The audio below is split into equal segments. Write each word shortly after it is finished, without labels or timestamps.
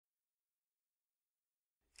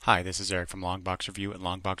Hi, this is Eric from Longbox Review at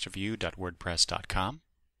longboxreview.wordpress.com.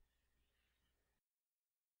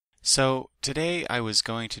 So today I was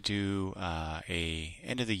going to do a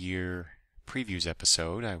end of the year previews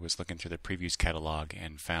episode. I was looking through the previews catalog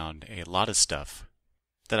and found a lot of stuff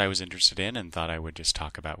that I was interested in and thought I would just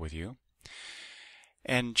talk about with you.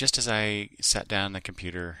 And just as I sat down on the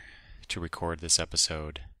computer to record this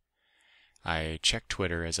episode, I checked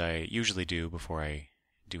Twitter as I usually do before I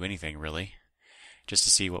do anything really, just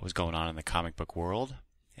to see what was going on in the comic book world.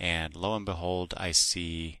 And lo and behold, I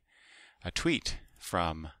see a tweet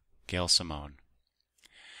from Gail Simone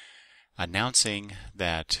announcing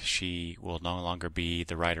that she will no longer be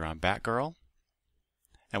the writer on Batgirl.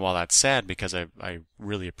 And while that's sad because I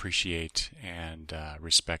really appreciate and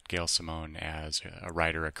respect Gail Simone as a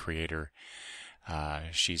writer, a creator,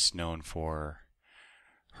 she's known for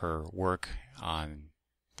her work on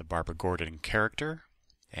the Barbara Gordon character,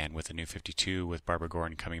 and with the New 52, with Barbara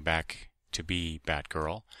Gordon coming back to be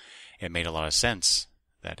Batgirl, it made a lot of sense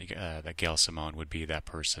that Gail Simone would be that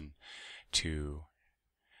person to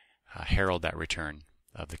herald that return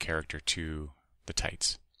of the character to the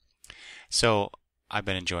tights. So I've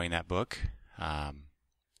been enjoying that book, and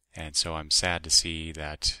so I'm sad to see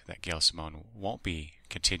that Gail Simone won't be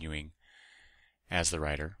continuing as the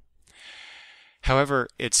writer. However,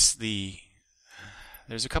 there's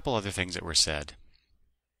a couple other things that were said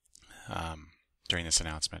during this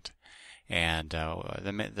announcement, and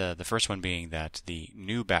the first one being that the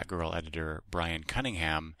new Batgirl editor Brian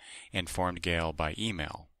Cunningham informed Gail by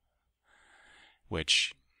email,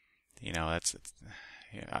 which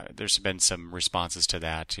there's been some responses to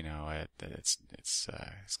that. It's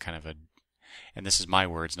kind of a, and this is my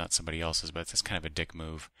words, not somebody else's, but it's kind of a dick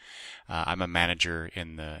move. I'm a manager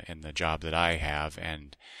in the job that I have,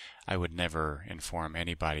 and I would never inform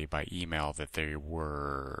anybody by email that their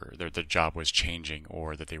job was changing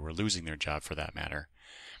or that they were losing their job, for that matter.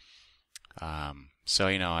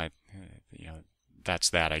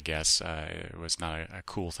 That's that. I guess it was not a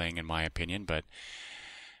cool thing in my opinion, but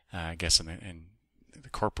I guess in the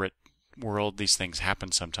corporate world, these things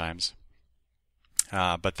happen sometimes.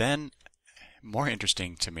 But then, more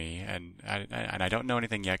interesting to me, and I don't know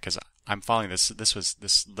anything yet because I'm following this. This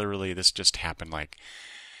just happened like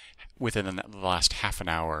within the last half an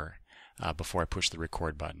hour before I pushed the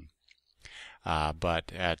record button.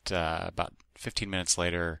 But at about 15 minutes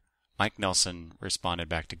later, Mike Nelson responded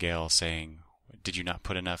back to Gail saying, "Did you not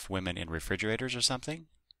put enough women in refrigerators or something?"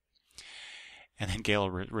 And then Gail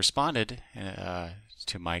responded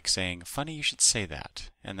to Mike saying, "Funny you should say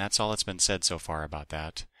that." And that's all that's been said so far about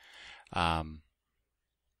that.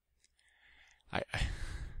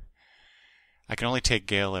 I can only take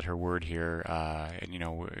Gail at her word here,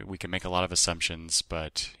 and we can make a lot of assumptions,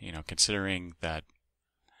 but considering that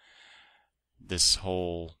this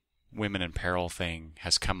whole women in peril thing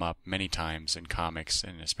has come up many times in comics,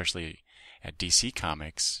 and especially at DC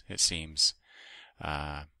Comics, it seems.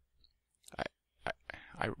 I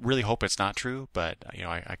really hope it's not true, but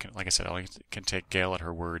I can, like I said, I can take Gail at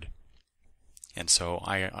her word. And so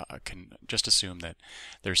I can just assume that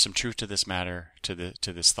there's some truth to this matter, to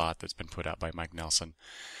this thought that's been put out by Mike Nelson,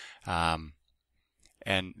 and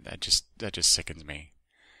that just sickens me.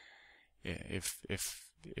 If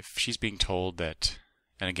she's being told that,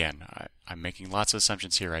 and again, I'm making lots of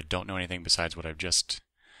assumptions here. I don't know anything besides what I've just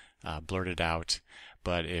blurted out.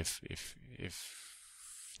 But if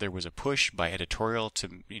there was a push by editorial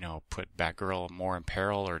to put Batgirl more in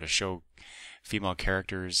peril, or to show female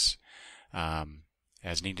characters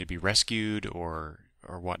as needing to be rescued or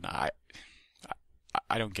whatnot,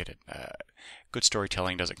 I don't get it. Good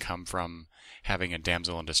storytelling doesn't come from having a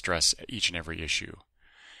damsel in distress each and every issue,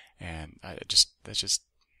 and that's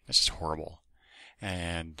just horrible.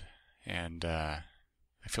 And I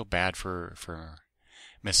feel bad for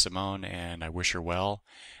Miss Simone, and I wish her well.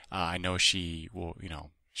 I know she will,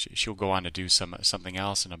 she'll go on to do something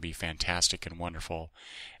else, and it'll be fantastic and wonderful,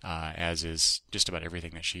 as is just about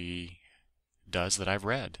everything that she does that I've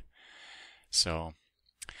read. So,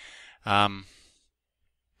 well,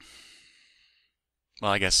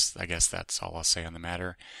 I guess that's all I'll say on the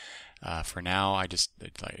matter. For now, it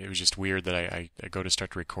was just weird that I go to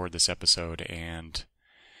start to record this episode, and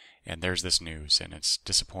there's this news, and it's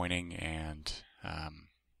disappointing, and I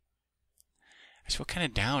just feel kind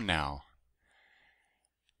of down now.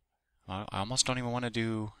 I almost don't even want to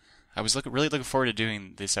do. I was really looking forward to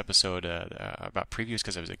doing this episode about previews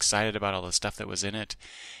because I was excited about all the stuff that was in it,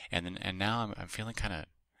 and now I'm feeling kind of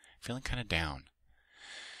down.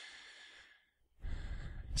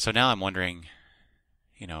 So now I'm wondering,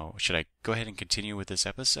 should I go ahead and continue with this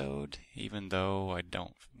episode, even though I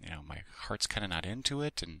don't, my heart's kind of not into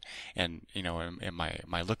it, and and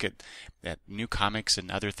my look at new comics and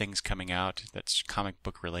other things coming out that's comic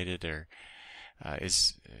book related, or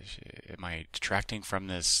am I detracting from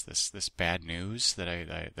this bad news that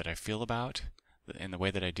I feel about in the way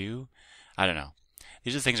that I do? I don't know.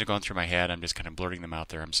 These are things that are going through my head. I'm just kind of blurting them out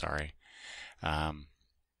there. I'm sorry. So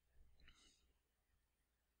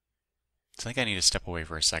I think I need to step away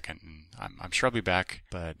for a second, and I'm sure I'll be back,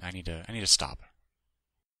 but I need to stop.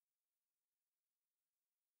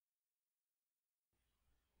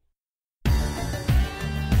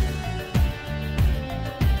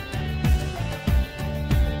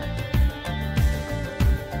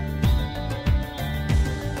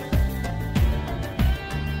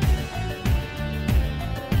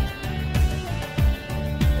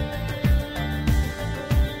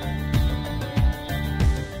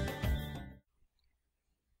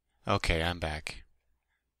 Okay, I'm back.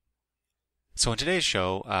 So in today's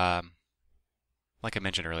show, like I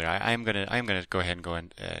mentioned earlier, I am gonna go ahead and go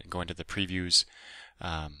into the previews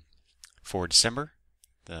for December,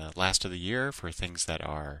 the last of the year, for things that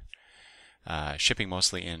are shipping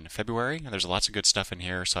mostly in February. And there's lots of good stuff in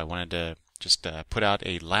here, so I wanted to just put out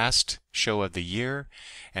a last show of the year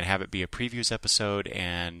and have it be a previews episode.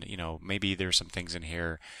 And maybe there's some things in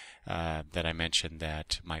here that I mentioned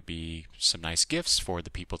that might be some nice gifts for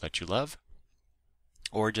the people that you love,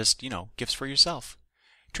 or just gifts for yourself.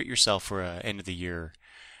 Treat yourself for a end of the year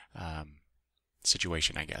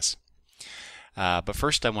situation, I guess. But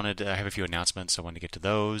first, I have a few announcements. I wanted to get to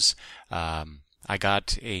those. I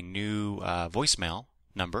got a new voicemail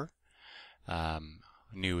number.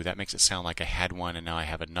 New, that makes it sound like I had one and now I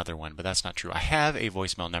have another one, but that's not true. I have a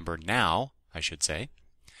voicemail number now, I should say,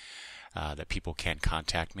 that people can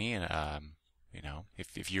contact me. And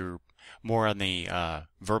if you're more on the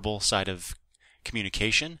verbal side of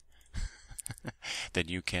communication, then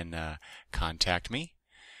you can contact me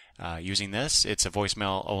using this. It's a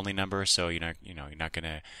voicemail only number, so you're not going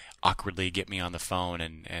to awkwardly get me on the phone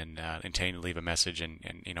and intending to leave a message, and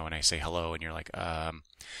when I say hello and you're like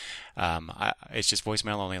it's just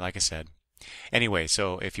voicemail only, like I said. Anyway,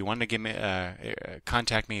 so if you want to give me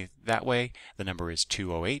contact me that way, the number is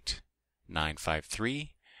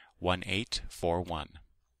 208-953-1841.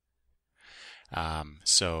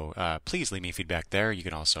 So please leave me feedback there. You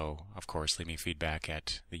can also, of course, leave me feedback in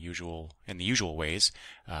the usual ways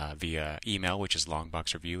via email, which is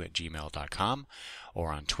longboxreview@gmail.com,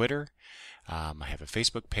 or on Twitter. I have a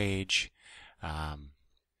Facebook page,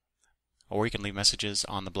 or you can leave messages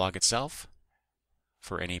on the blog itself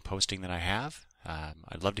for any posting that I have.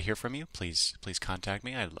 I'd love to hear from you. Please contact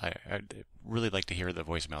me. I'd really like to hear the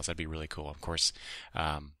voicemails. That'd be really cool. Of course,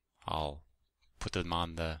 I'll put them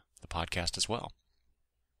on the podcast as well.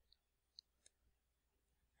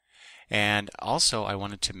 And also, I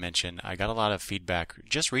wanted to mention, I got a lot of feedback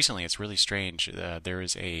just recently. It's really strange. There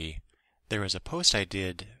was a post I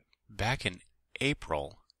did back in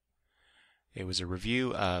April. It was a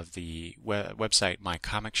review of the website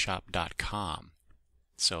mycomicshop.com.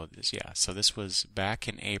 So this was back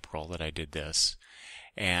in April that I did this,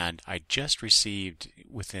 and I just received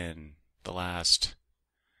within the last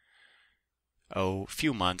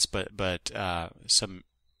few months, but some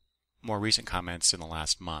more recent comments in the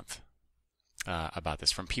last month about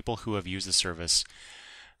this from people who have used the service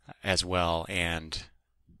as well, and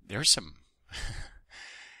there's some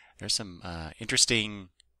interesting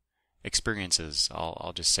experiences.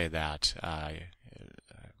 I'll just say that I'm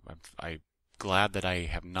glad that I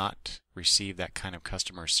have not received that kind of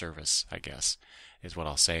customer service, I guess, is what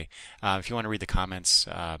I'll say. If you want to read the comments,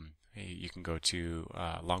 you can go to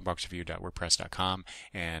longboxreview.wordpress.com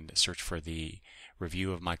and search for the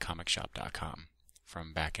review of mycomicshop.com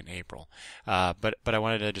from back in April. But I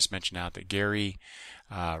wanted to just mention out that Gary,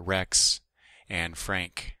 Rex, and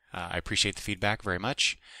Frank, I appreciate the feedback very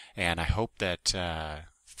much, and I hope that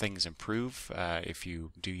things improve if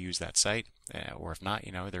you do use that site, or if not,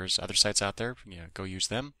 there's other sites out there. Go use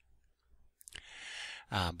them.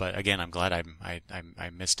 But again, I'm glad I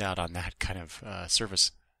missed out on that kind of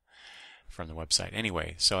service from the website.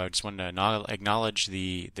 Anyway, so I just wanted to acknowledge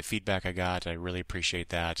the feedback I got. I really appreciate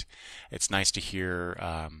that. It's nice to hear,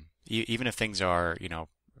 even if things are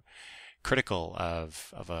critical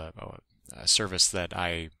of a service that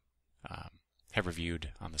I have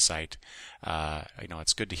reviewed on the site.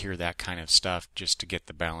 It's good to hear that kind of stuff, just to get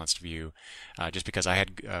the balanced view. Just because I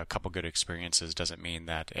had a couple good experiences doesn't mean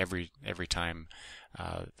that every time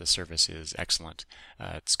the service is excellent.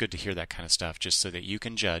 It's good to hear that kind of stuff, just so that you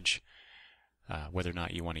can judge whether or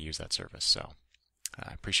not you want to use that service. So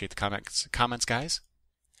I appreciate the comments, guys.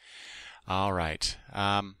 All right.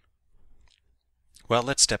 Well,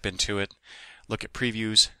 let's step into it. Look at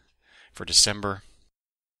previews for December.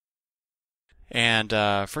 And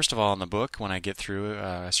first of all, in the book, when I get through,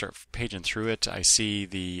 I start paging through it, I see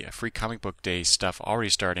the Free Comic Book Day stuff already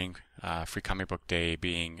starting. Free Comic Book Day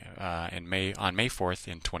being on May 4th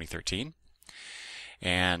in 2013.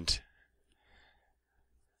 And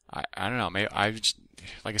I don't know.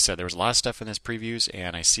 Like I said, there was a lot of stuff in this previews,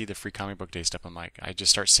 and I see the Free Comic Book Day stuff. I'm like, I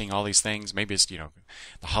just start seeing all these things. Maybe it's, the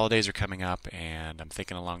holidays are coming up, and I'm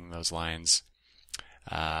thinking along those lines.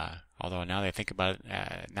 Although now that I think about it,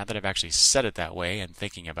 now that I've actually said it that way and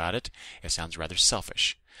thinking about it, it sounds rather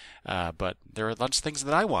selfish. But there are lots of things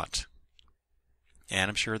that I want, and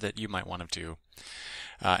I'm sure that you might want them too.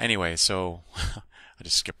 Anyway, so I'll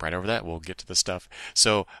just skip right over that. We'll get to the stuff.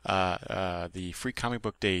 So the Free Comic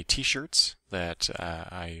Book Day T-shirts that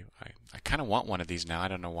I kind of want one of these now. I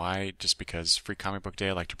don't know why. Just because Free Comic Book Day,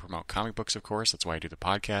 I like to promote comic books, of course. That's why I do the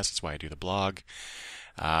podcast. That's why I do the blog.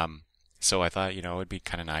 So I thought, it'd be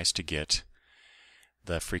kind of nice to get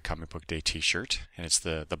the Free Comic Book Day T-shirt, and it's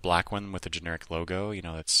the black one with the generic logo.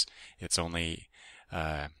 It's only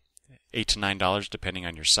 $8 to $9 depending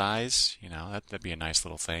on your size. That'd be a nice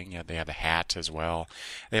little thing. Yeah, they have a hat as well.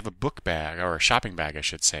 They have a book bag, or a shopping bag, I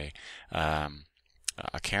should say, a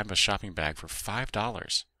canvas shopping bag for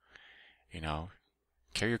 $5.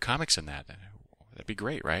 Carry your comics in that. That'd be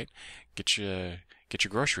great, right? Get your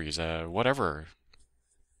groceries, whatever.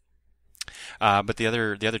 But the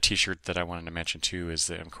other T-shirt that I wanted to mention too is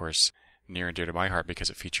that, of course, near and dear to my heart because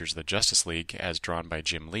it features the Justice League as drawn by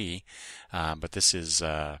Jim Lee. But this is,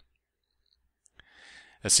 let's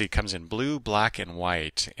see, it comes in blue, black, and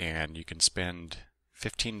white, and you can spend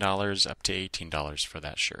 $15 up to $18 for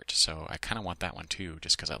that shirt. So I kind of want that one too,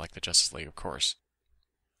 just because I like the Justice League, of course.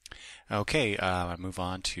 Okay, I'll move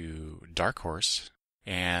on to Dark Horse,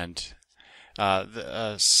 and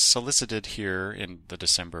solicited here in the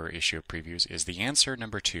December issue of previews is The Answer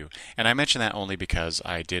 #2. And I mention that only because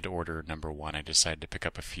I did order #1. I decided to pick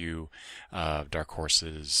up a few Dark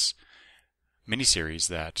Horse's miniseries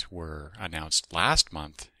that were announced last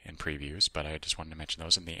month in previews, but I just wanted to mention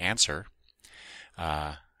those. And The Answer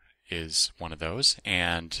is one of those.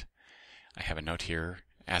 And I have a note here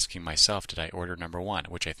asking myself, did I order #1?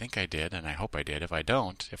 Which I think I did, and I hope I did. If I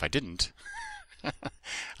didn't,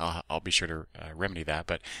 I'll be sure to remedy that.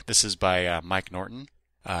 But this is by Mike Norton,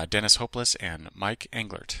 Dennis Hopeless, and Mike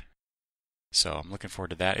Englert. So I'm looking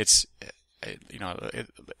forward to that. It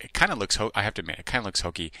kind of looks. I have to admit, it kind of looks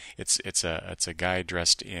hokey. It's a guy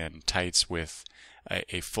dressed in tights with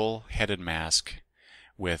a full-headed mask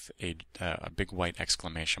with a big white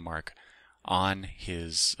exclamation mark on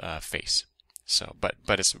his face. So,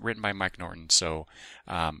 but it's written by Mike Norton, so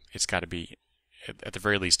it's got to be, at the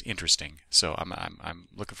very least, interesting. So I'm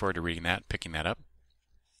looking forward to reading that, picking that up.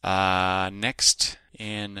 Next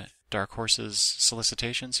in Dark Horse's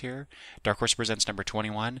solicitations here, Dark Horse Presents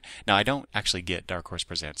 #21. Now, I don't actually get Dark Horse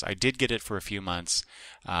Presents. I did get it for a few months,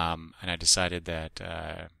 and I decided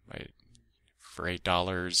that for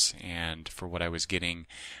 $8 and for what I was getting,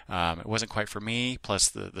 it wasn't quite for me. Plus,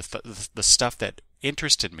 the stuff that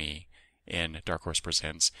interested me in Dark Horse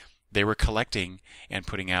Presents, they were collecting and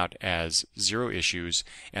putting out as 0 issues,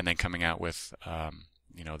 and then coming out with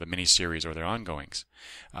the miniseries or their ongoings.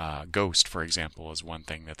 Ghost, for example, is one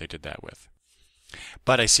thing that they did that with.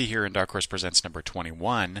 But I see here in Dark Horse Presents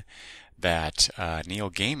 #21 that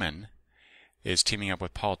Neil Gaiman is teaming up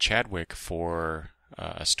with Paul Chadwick for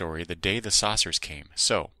a story, The Day the Saucers Came.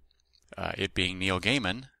 So, it being Neil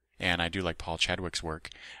Gaiman, and I do like Paul Chadwick's work,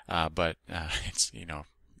 but it's,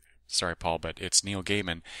 sorry, Paul, but it's Neil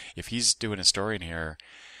Gaiman. If he's doing a story in here,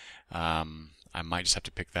 I might just have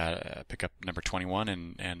to pick up #21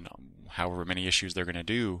 and however many issues they're going to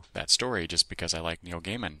do that story, just because I like Neil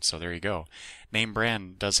Gaiman. So there you go. Name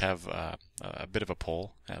brand does have a bit of a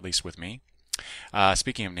pull, at least with me.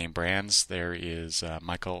 Speaking of name brands, there is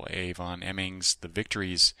Michael Avon Emmings' The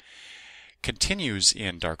Victories continues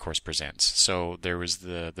in Dark Horse Presents. So there was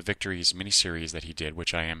the Victories miniseries that he did,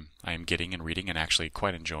 which I am getting and reading and actually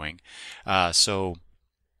quite enjoying. So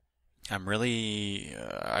I'm really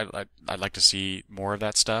I'd like to see more of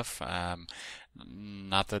that stuff.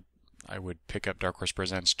 Not that I would pick up Dark Horse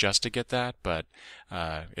Presents just to get that, but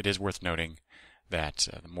it is worth noting that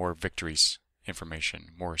more Victories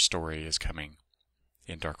information, more story is coming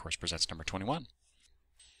in Dark Horse Presents #21.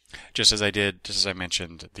 Just as I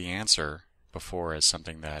mentioned The Answer before as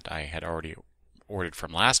something that I had already ordered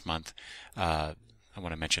from last month, I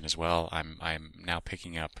want to mention as well, I'm now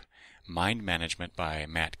picking up Mind Management by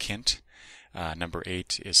Matt Kint.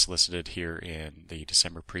 #8 is solicited here in the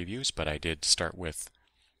December previews, but I did start with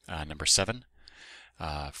 #7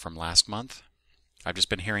 from last month. I've just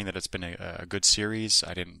been hearing that it's been a good series.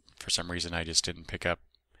 For some reason, I just didn't pick up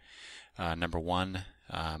number 1,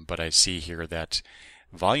 but I see here that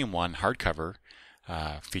Volume 1 hardcover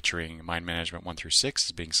featuring Mind Management 1 through 6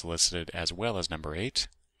 is being solicited, as well as number 8.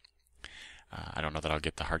 I don't know that I'll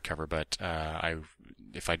get the hardcover, but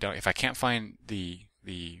if I can't find the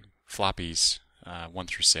floppies 1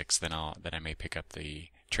 through 6, then I may pick up the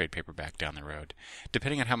trade paperback down the road,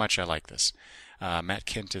 depending on how much I like this. Matt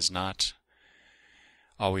Kindt has not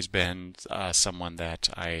always been someone that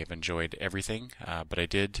I've enjoyed everything, but I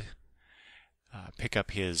did pick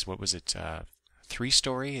up his, what was it,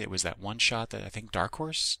 3-story. It was that one shot that I think Dark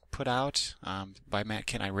Horse put out by Matt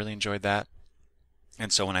Kindt. I really enjoyed that.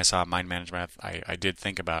 And so when I saw Mind Management, I did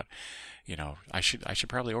think about, I should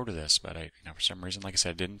probably order this, but for some reason, like I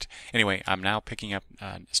said, I didn't. Anyway, I'm now picking up,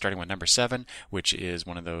 starting with number 7, which is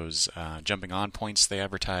one of those jumping on points they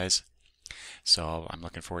advertise. So I'm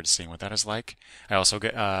looking forward to seeing what that is like. I also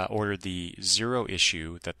ordered the 0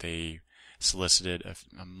 issue that they solicited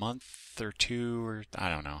a month or 2, or I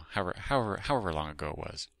don't know, however long ago it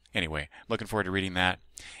was. Anyway, looking forward to reading that.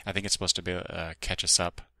 I think it's supposed to catch us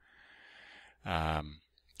up.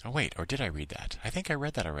 Oh wait, or did I read that? I think I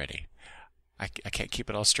read that already. I can't keep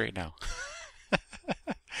it all straight now.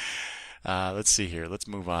 Let's see here. Let's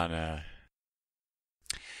move on.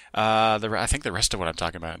 I think the rest of what I'm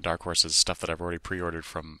talking about in Dark Horse is stuff that I've already pre-ordered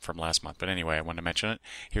from last month. But anyway, I wanted to mention it.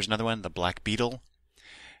 Here's another one, The Black Beetle.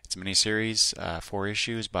 It's a miniseries, 4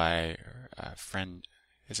 issues by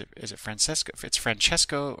is it Francesco? It's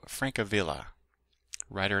Francesco Francavilla,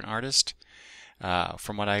 writer and artist.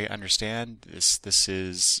 From what I understand, this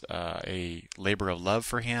is a labor of love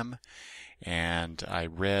for him, and I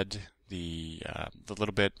read the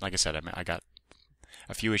little bit. Like I said, I got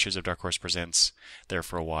a few issues of Dark Horse Presents there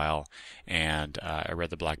for a while, and I read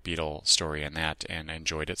the Black Beetle story in that and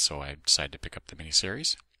enjoyed it, so I decided to pick up the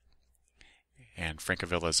miniseries. And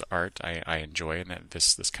Francavilla's art I enjoy, and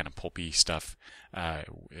this kind of pulpy stuff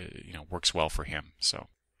works well for him. So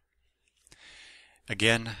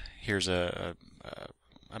again, here's a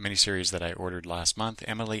miniseries that I ordered last month,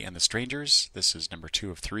 Emily and the Strangers. This is number 2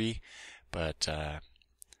 of 3, but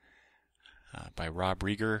by Rob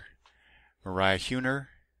Rieger, Mariah Huner,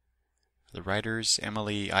 the writers,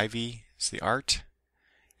 Emily Ivey is the art,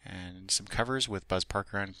 and some covers with Buzz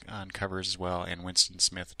Parker on covers as well, and Winston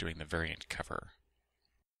Smith doing the variant cover.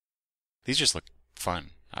 These just look fun.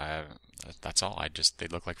 That's all. They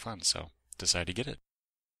look like fun, so decided to get it.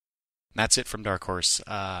 And that's it from Dark Horse.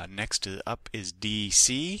 Next up is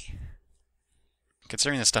DC.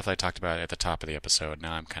 Considering the stuff I talked about at the top of the episode,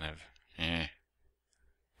 now I'm kind of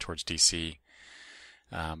towards DC.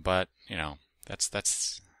 But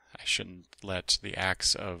that's I shouldn't let the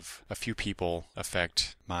acts of a few people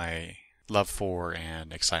affect my love for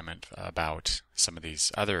and excitement about some of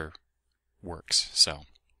these other works. So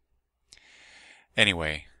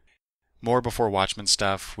anyway, more Before Watchmen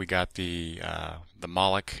stuff. We got the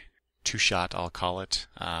Moloch 2-shot, I'll call it.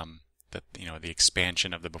 The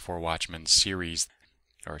expansion of the Before Watchmen series,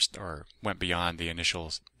 or went beyond the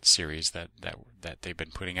initial series that they've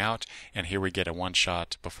been putting out. And here we get a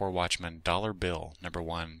 1-shot Before Watchmen Dollar Bill, number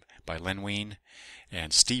 1 by Len Wein,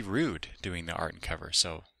 and Steve Rude doing the art and cover.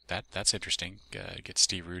 So that's interesting. Get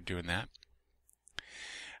Steve Rude doing that.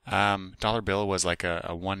 Dollar Bill was like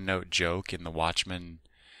a one-note joke in the Watchmen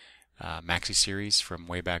maxi series from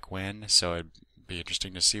way back when. So it'd be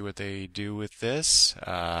interesting to see what they do with this.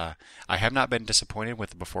 I have not been disappointed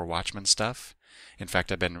with the Before Watchmen stuff. In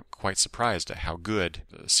fact, I've been quite surprised at how good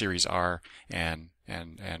the series are and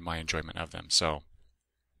my enjoyment of them. So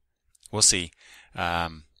we'll see. I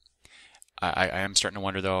am starting to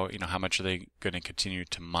wonder, though, how much are they going to continue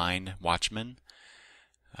to mine Watchmen?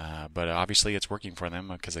 But obviously it's working for them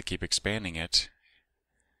because they keep expanding it.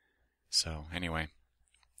 So anyway,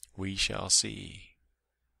 we shall see.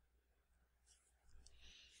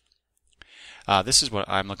 This is what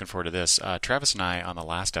I'm looking forward to this. Travis and I on the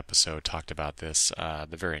last episode talked about this,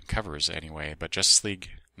 the variant covers anyway, but Justice League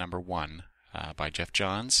number 1 by Jeff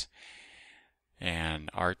Johns, and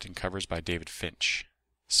art and covers by David Finch.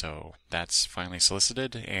 So that's finally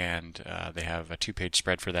solicited, and they have a 2-page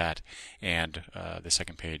spread for that, and the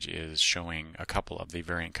second page is showing a couple of the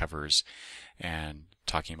variant covers and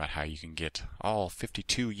talking about how you can get all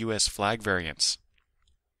 52 U.S. flag variants.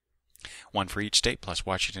 One for each state, plus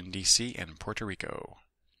Washington, D.C. and Puerto Rico.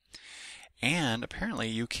 And apparently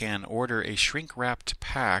you can order a shrink-wrapped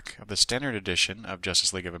pack of the standard edition of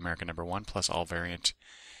Justice League of America number 1, plus all variant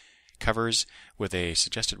covers, with a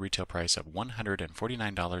suggested retail price of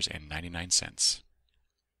 $149.99.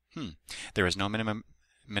 There is no minimum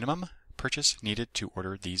purchase needed to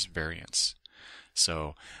order these variants.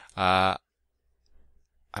 So I'm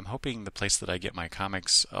hoping the place that I get my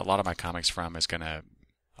comics, a lot of my comics from, is going to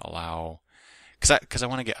allow, because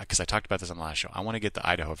I talked about this on the last show. I want to get the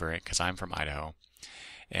Idaho variant because I'm from Idaho,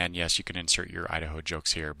 and yes, you can insert your Idaho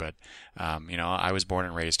jokes here, but I was born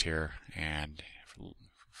and raised here, and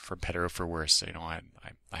for better or for worse,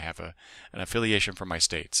 I have an affiliation from my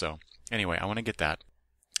state. So anyway, I want to get that.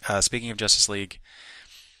 Speaking of Justice League,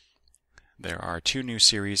 there are 2 new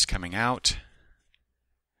series coming out.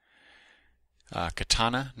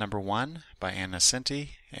 Katana #1 by Ann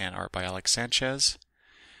Nocenti and art by Alex Sanchez.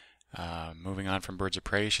 Moving on from Birds of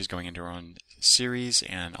Prey, she's going into her own series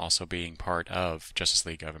and also being part of Justice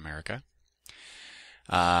League of America.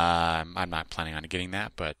 I'm not planning on getting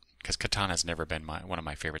that, but because Katana's never been one of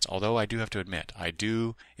my favorites. Although I do have to admit, I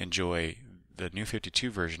do enjoy the New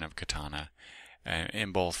 52 version of Katana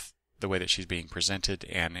in both the way that she's being presented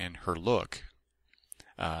and in her look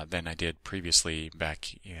than I did previously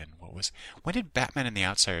back in, when did Batman and the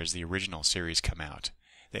Outsiders, the original series, come out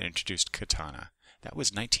that introduced Katana? That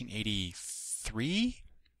was 1983,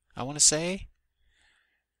 I want to say.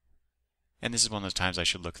 And this is one of those times I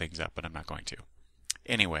should look things up, but I'm not going to.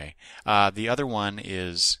 Anyway, the other one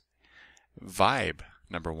is Vibe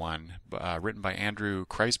 #1, written by Andrew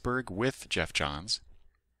Kreisberg with Jeff Johns.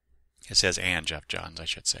 It says and Jeff Johns, I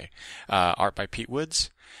should say. Art by Pete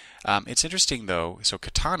Woods. It's interesting, though. So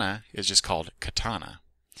Katana is just called Katana,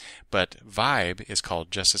 but Vibe is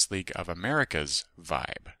called Justice League of America's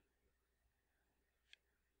Vibe.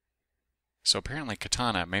 So apparently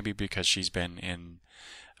Katana, maybe because she's been in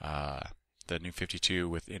the New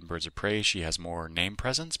 52 in Birds of Prey, she has more name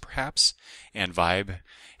presence, perhaps, and Vibe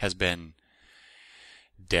has been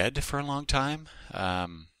dead for a long time.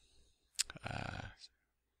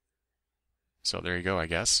 So there you go, I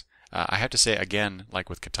guess. I have to say, again, like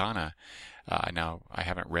with Katana, now I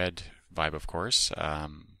haven't read Vibe, of course.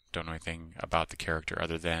 Don't know anything about the character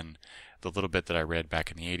other than the little bit that I read back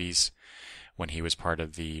in the 80s when he was part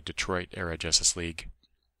of the Detroit-era Justice League.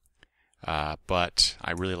 But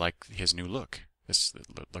I really like his new look. This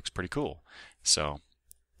looks pretty cool. So,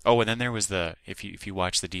 and then there was if you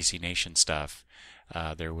watch the DC Nation stuff,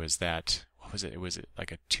 there was that, what was it? It was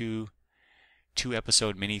like a two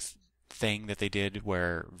episode mini thing that they did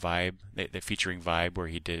where Vibe, they featuring Vibe, where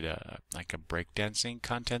he did like a breakdancing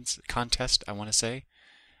contest, I want to say.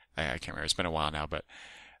 I can't remember. It's been a while now, but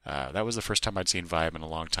that was the first time I'd seen Vibe in a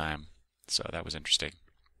long time. So that was interesting.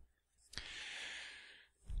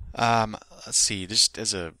 Let's see, just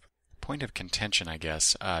as a point of contention, I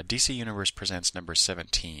guess, DC Universe Presents number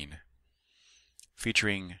 17,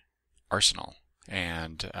 featuring Arsenal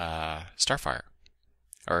and Starfire,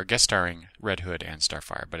 or guest starring Red Hood and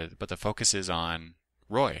Starfire, but the focus is on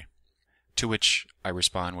Roy. To which I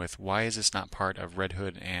respond with, why is this not part of Red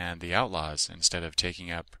Hood and the Outlaws instead of taking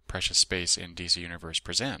up precious space in DC Universe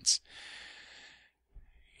Presents?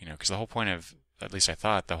 Because the whole point of, at least I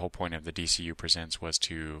thought, the whole point of the DCU Presents was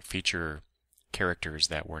to feature characters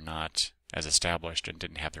that were not as established and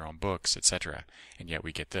didn't have their own books, etc. And yet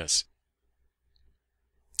we get this.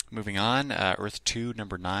 Moving on, Earth 2,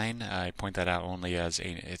 number 9. I point that out only as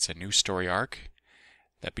it's a new story arc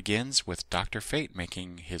that begins with Dr. Fate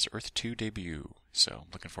making his Earth 2 debut. So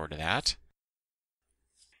looking forward to that.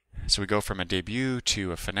 So we go from a debut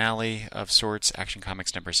to a finale of sorts, Action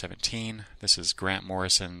Comics number 17. This is Grant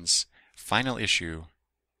Morrison's final issue,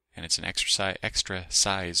 and it's an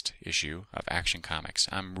extra-sized issue of Action Comics.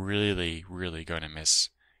 I'm really, really going to miss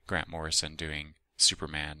Grant Morrison doing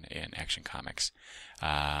Superman in Action Comics.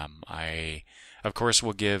 I, of course,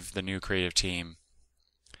 will give the new creative team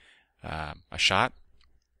a shot,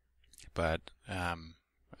 but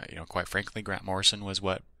quite frankly, Grant Morrison was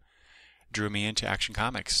what drew me into Action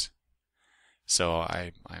Comics. So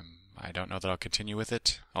I don't know that I'll continue with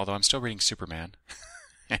it, although I'm still reading Superman.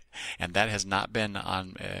 And that has not been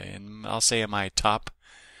I'll say in my top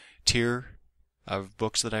tier of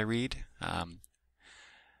books that I read.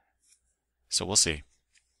 So we'll see.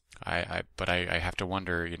 But I have to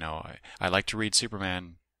wonder, I like to read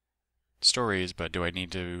Superman stories, but do I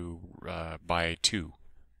need to buy 2?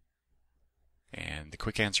 And the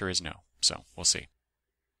quick answer is no. So we'll see.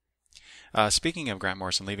 Speaking of Grant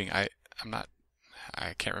Morrison leaving, I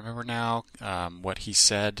can't remember now what he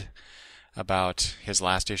said about his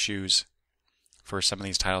last issues for some of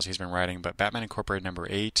these titles he's been writing, but Batman Incorporated number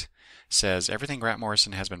 8 says, everything Grant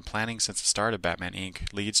Morrison has been planning since the start of Batman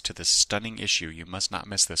Inc. leads to this stunning issue. You must not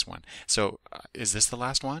miss this one. So is this the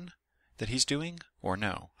last one that he's doing, or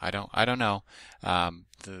no? I don't know.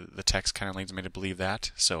 The text kind of leads me to believe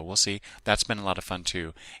that, so we'll see. That's been a lot of fun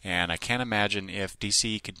too, and I can't imagine if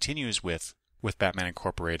DC continues with with Batman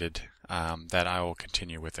Incorporated, that I will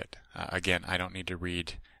continue with it. Again, I don't need to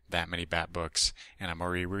read that many Bat books, and I'm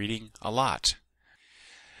already reading a lot.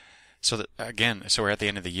 So we're at the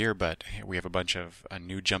end of the year, but we have a bunch of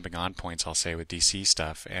new jumping on points, I'll say, with DC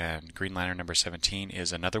stuff, and Green Lantern number 17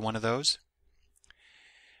 is another one of those,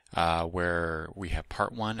 where we have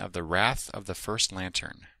part 1 of the Wrath of the First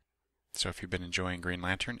Lantern. So if you've been enjoying Green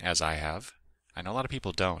Lantern, as I have, I know a lot of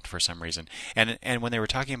people don't for some reason, and when they were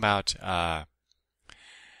talking about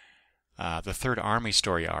the Third Army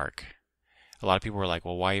story arc, a lot of people were like,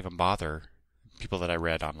 well, why even bother? People that I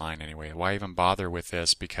read online anyway, why even bother with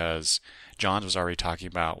this? Because Johns was already talking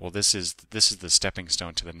about, well, this is the stepping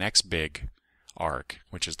stone to the next big arc,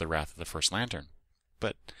 which is the Wrath of the First Lantern.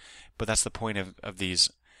 But that's the point of these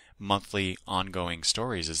monthly ongoing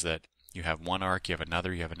stories, is that you have one arc, you have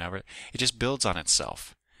another. It just builds on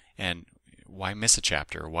itself. And why miss a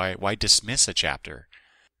chapter? Why dismiss a chapter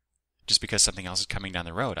just because something else is coming down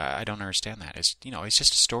the road? I don't understand that. It's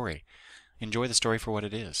just a story. Enjoy the story for what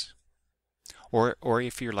it is. Or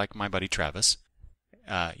if you're like my buddy Travis,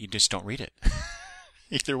 you just don't read it.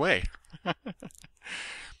 Either way.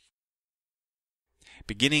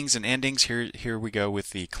 Beginnings and endings. Here we go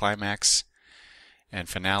with the climax and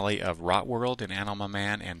finale of Rot World and Animal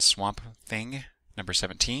Man and Swamp Thing, number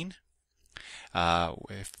 17.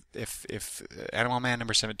 If Animal Man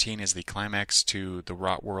number 17 is the climax to the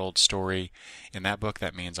Rot World story in that book,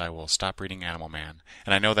 that means I will stop reading Animal Man.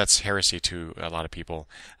 And I know that's heresy to a lot of people,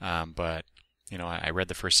 but I read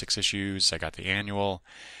the first 6 issues, I got the annual,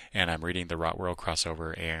 and I'm reading the Rot World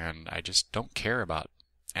crossover, and I just don't care about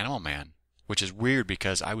Animal Man, which is weird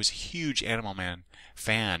because I was a huge Animal Man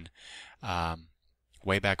fan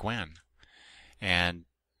way back when, and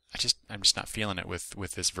I'm just not feeling it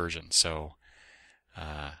with this version. So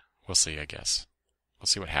we'll see, I guess. We'll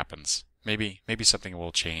see what happens. Maybe something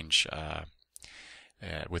will change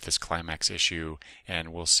with this climax issue,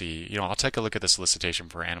 and we'll see. I'll take a look at the solicitation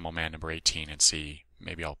for Animal Man number 18 and see.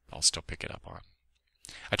 Maybe I'll still pick it up on.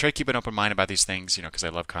 I try to keep an open mind about these things, because I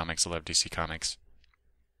love comics. I love DC Comics.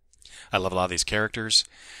 I love a lot of these characters,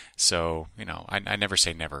 so I never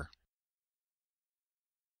say never.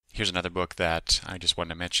 Here's another book that I just wanted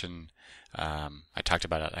to mention. I talked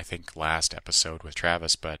about it, I think, last episode with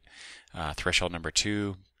Travis, but Threshold number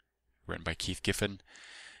 2, written by Keith Giffen.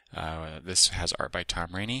 This has art by Tom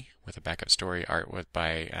Rainey, with a backup story art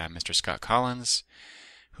by Mr. Scott Collins,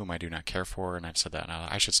 whom I do not care for, and I've said that.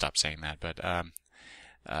 I should stop saying that, but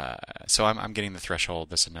so I'm getting the Threshold.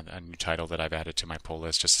 This is a new title that I've added to my pull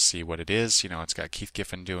list just to see what it is. It's got Keith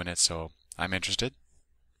Giffen doing it, so I'm interested.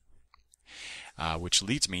 Which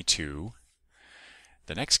leads me to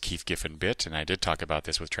the next Keith Giffen bit, and I did talk about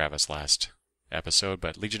this with Travis last episode,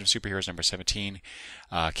 but Legion of Superheroes number 17,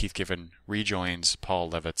 Keith Giffen rejoins Paul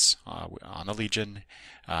Levitz on the Legion,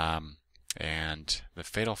 and the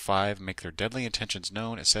Fatal Five make their deadly intentions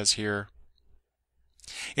known. It says here,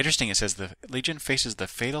 interesting, it says the Legion faces the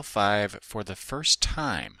Fatal Five for the first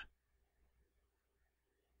time.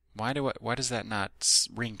 Why does that not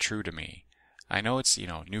ring true to me? I know it's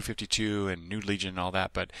New 52 and New Legion and all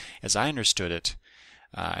that, but as I understood it,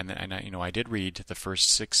 and I did read the first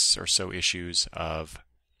 6 or so issues of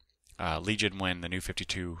Legion when the New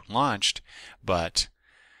 52 launched, but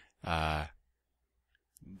that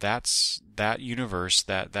universe,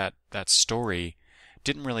 that story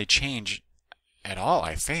didn't really change at all,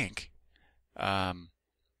 I think,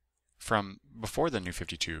 from before the New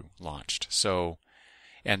 52 launched. So.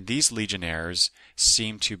 And these Legionnaires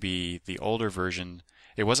seem to be the older version.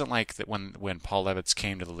 It wasn't like that when Paul Levitz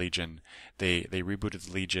came to the Legion, they rebooted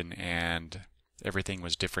the Legion and everything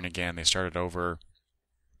was different again. They started over,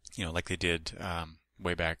 like they did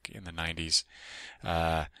way back in the 90s.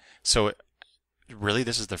 So really,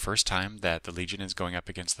 this is the first time that the Legion is going up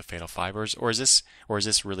against the Fatal Five, or is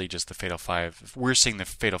this really just the Fatal Five? We're seeing the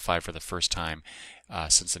Fatal Five for the first time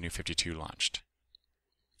since the New 52 launched.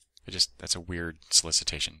 That's a weird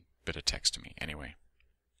solicitation bit of text to me. Anyway.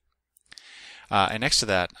 And next to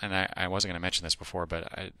that, and I wasn't going to mention this before, but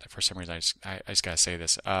for some reason I just got to say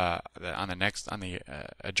this. On the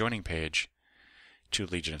adjoining page to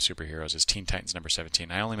Legion of Superheroes is Teen Titans number 17.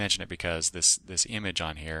 I only mention it because this image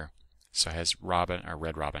on here, so it has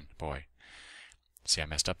Red Robin. Boy, see, I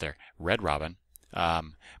messed up there. Red Robin,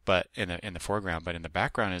 but in the foreground, but in the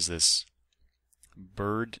background is this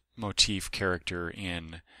bird motif character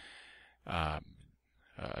in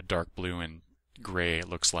dark blue and gray, it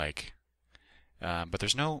looks like, but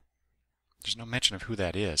there's no mention of who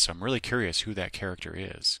that is, so I'm really curious who that character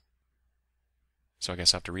is. So I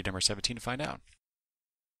guess I'll have to read number 17 to find out.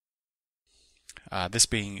 This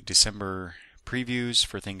being December previews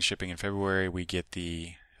for things shipping in February, we get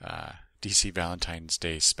the DC Valentine's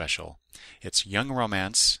Day special. It's Young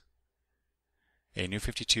Romance, a New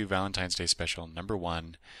 52 Valentine's Day special,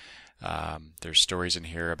 #1. There's stories in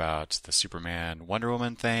here about the Superman Wonder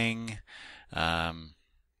Woman thing, a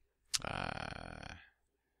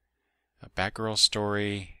Batgirl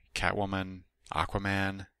story, Catwoman,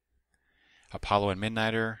 Aquaman, Apollo and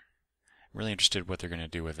Midnighter. I'm really interested in what they're going to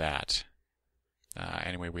do with that.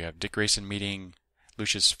 Anyway, we have Dick Grayson meeting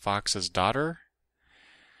Lucius Fox's daughter.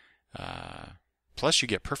 Plus, you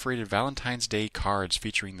get perforated Valentine's Day cards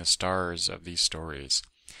featuring the stars of these stories.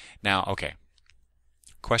 Now, okay.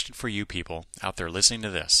 Question for you people out there listening to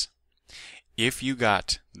this. If you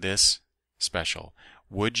got this special,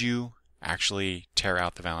 would you actually tear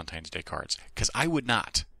out the Valentine's Day cards? Because I would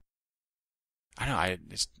not. I don't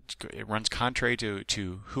know. It runs contrary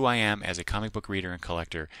to who I am as a comic book reader and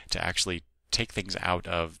collector to actually take things out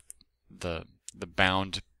of the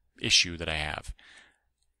bound issue that I have.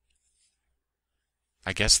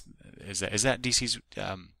 I guess is that DC's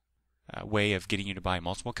way of getting you to buy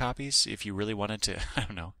multiple copies if you really wanted to, I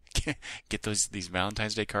don't know, get these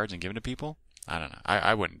Valentine's Day cards and give them to people? I don't know.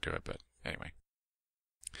 I wouldn't do it, but anyway.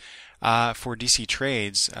 For DC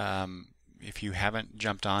Trades, if you haven't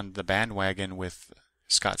jumped on the bandwagon with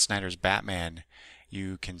Scott Snyder's Batman,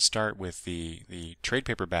 you can start with the trade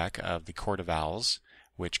paperback of The Court of Owls,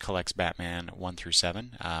 which collects Batman 1 through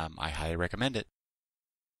 7. I highly recommend it.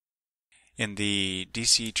 In the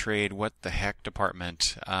DC Trade What the Heck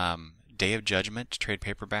department, Day of Judgment trade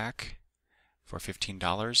paperback for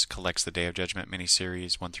 $15 collects the Day of Judgment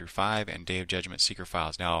miniseries 1 through 5 and Day of Judgment Secret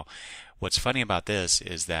Files. Now, what's funny about this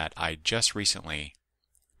is that I just recently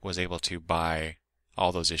was able to buy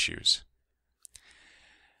all those issues.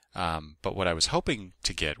 But what I was hoping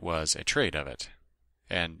to get was a trade of it.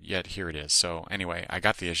 And yet here it is. So anyway, I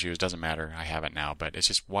got the issues. Doesn't matter. I have it now. But it's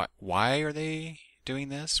just, why are they doing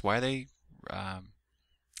this? Why are they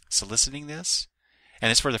soliciting this? And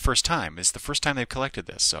it's for the first time. It's the first time they've collected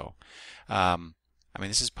this. So, I mean,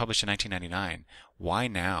 this is published in 1999. Why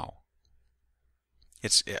now?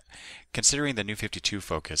 Considering the New 52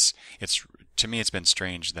 focus, to me it's been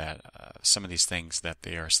strange that some of these things that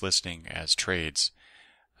they are soliciting as trades,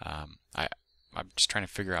 I'm just trying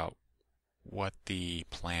to figure out what the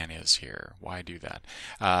plan is here. Why do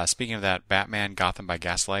that? Speaking of that, Batman Gotham by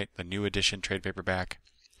Gaslight, the new edition trade paperback,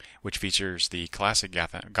 which features the classic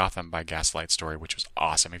Gotham by Gaslight story, which was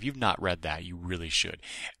awesome. If you've not read that, you really should.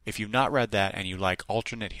 If you've not read that and you like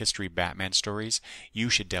alternate history Batman stories, you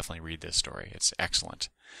should definitely read this story. It's excellent.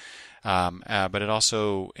 But it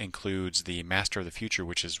also includes the Master of the Future,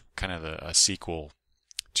 which is kind of a sequel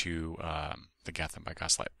to the Gotham by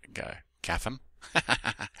Gaslight.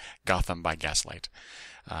 Gotham by Gaslight.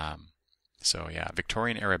 So yeah,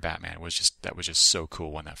 Victorian era Batman was just so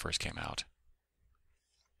cool when that first came out.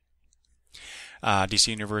 DC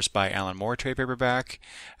Universe by Alan Moore trade paperback.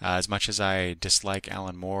 As much as I dislike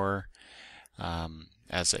Alan Moore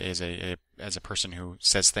as a person who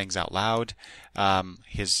says things out loud,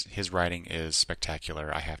 his writing is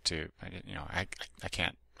spectacular. I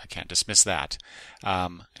can't dismiss that.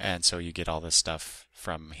 And so you get all this stuff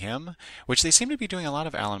from him, which they seem to be doing a lot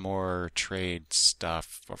of Alan Moore trade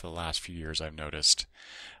stuff over the last few years, I've noticed.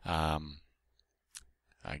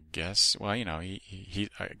 I guess, well,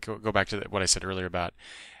 go back to what I said earlier about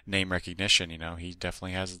name recognition. He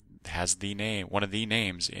definitely has the name, one of the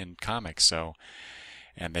names in comics. So,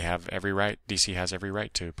 and they have every right. DC has every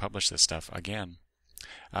right to publish this stuff again.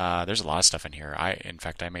 There's a lot of stuff in here. In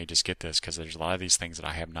fact, I may just get this because there's a lot of these things that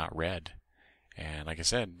I have not read. And like I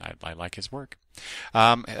said, I like his work.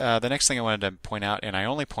 The next thing I wanted to point out, and I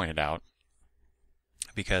only pointed out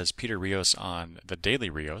because Peter Rios on the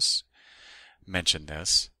Daily Rios mentioned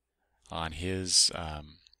this on his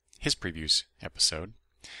previews episode.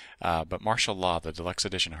 But Martial Law, the deluxe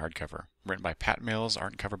edition hardcover, written by Pat Mills,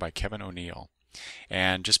 art and cover by Kevin O'Neill.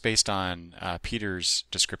 And just based on Peter's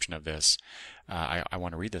description of this, I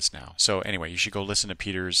want to read this now. So anyway, you should go listen to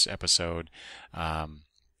Peter's episode.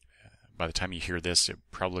 By the time you hear this, it'll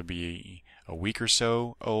probably be a week or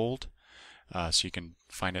so old, so you can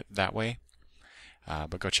find it that way.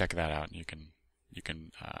 But go check that out, and you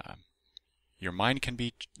can your mind can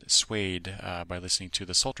be swayed by listening to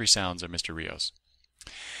the sultry sounds of Mr. Rios.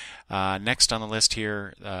 Next on the list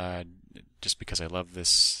here, just because I love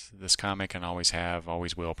this comic and always have,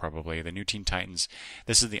 always will probably, the New Teen Titans.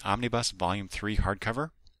 This is the Omnibus Volume 3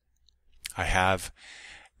 hardcover. I have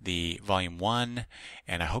the Volume 1,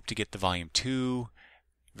 and I hope to get the Volume 2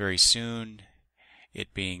 very soon,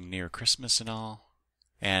 it being near Christmas and all.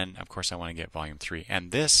 And of course I want to get volume 3.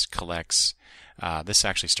 And this collects, this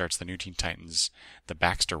actually starts the New Teen Titans, the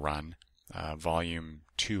Baxter run, volume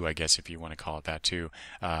 2, I guess if you want to call it that too,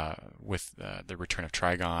 with the return of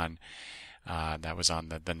Trigon. That was on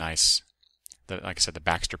the nice, like I said, the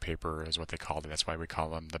Baxter paper is what they called it. That's why we call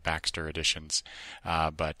them the Baxter editions.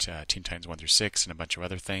 But Teen Titans 1 through 6 and a bunch of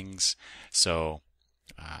other things. So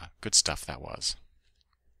good stuff that was.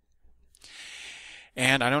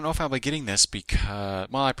 And I don't know if I'll be getting this because,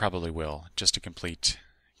 well, I probably will, just to complete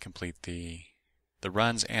the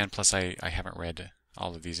runs. And plus, I haven't read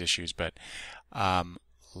all of these issues. But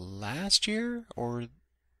last year or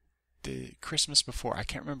the Christmas before, I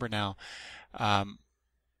can't remember now.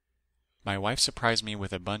 My wife surprised me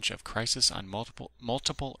with a bunch of Crisis on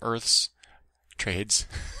Multiple Earths trades.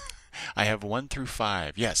 I have 1 through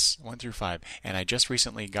 5. Yes, 1 through 5. And I just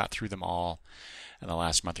recently got through them all in the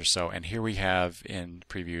last month or so. And here we have in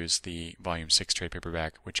previews the Volume 6 trade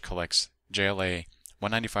paperback, which collects JLA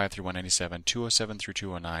 195 through 197, 207 through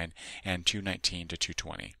 209, and 219 to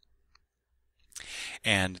 220.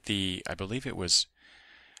 And I believe it was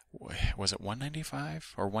it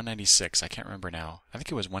 195 or 196? I can't remember now. I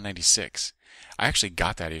think it was 196. I actually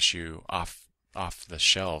got that issue off the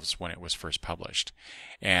shelves when it was first published.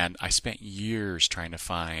 And I spent years trying to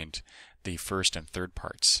find the first and third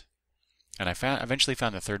parts. And I eventually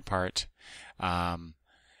found the third part. I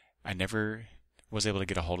never was able to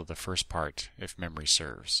get a hold of the first part, if memory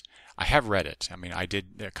serves. I have read it. I mean,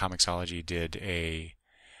 Comixology did a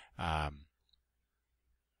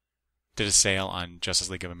sale on Justice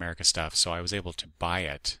League of America stuff, so I was able to buy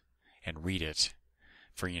it and read it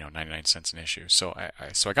for 99 cents an issue. So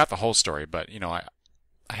I got the whole story, but I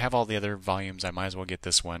have all the other volumes. I might as well get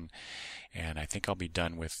this one, and I think I'll be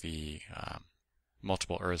done with the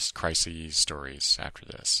Multiple Earths Crises stories after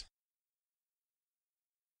this.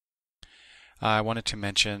 I wanted to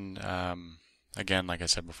mention, again, like I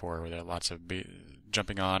said before, there are lots of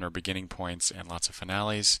jumping on or beginning points and lots of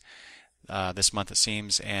finales this month, it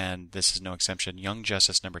seems, and this is no exception. Young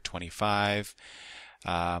Justice number 25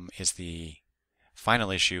 is the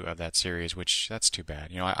final issue of that series, which that's too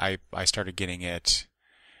bad. I started getting it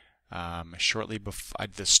shortly before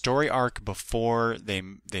the story arc before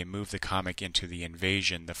they moved the comic into the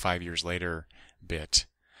Invasion, the 5 years later bit,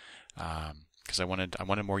 because I wanted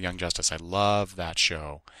more Young Justice. I love that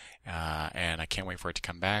show, and I can't wait for it to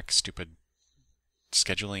come back. Stupid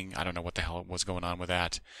scheduling, I don't know what the hell was going on with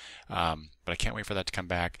that, but I can't wait for that to come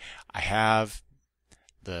back. I have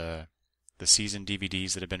the season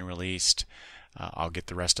DVDs that have been released. I'll get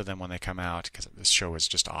the rest of them when they come out because this show is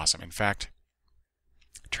just awesome. In fact,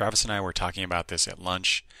 Travis and I were talking about this at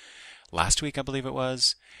lunch last week, I believe it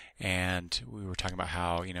was, and we were talking about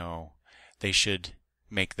how they should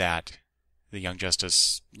make that the Young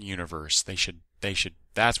Justice universe. They should.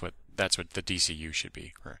 That's what the DCU should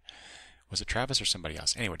be. Or was it Travis or somebody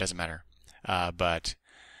else? Anyway, it doesn't matter. But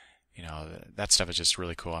that stuff is just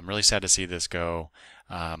really cool. I'm really sad to see this go.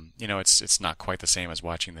 It's not quite the same as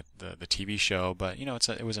watching the TV show, but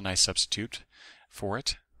it was a nice substitute for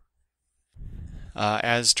it.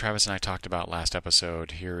 As Travis and I talked about last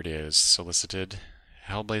episode, here it is, solicited.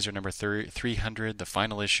 Hellblazer number 300, the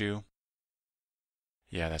final issue.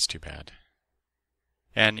 Yeah, that's too bad.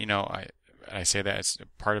 And I say that it's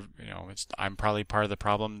part of I'm probably part of the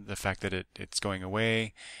problem. The fact that it's going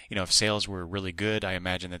away. If sales were really good, I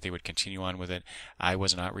imagine that they would continue on with it. I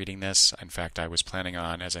was not reading this. In fact, I was planning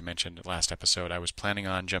on, as I mentioned last episode, I was planning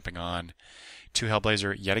on jumping on to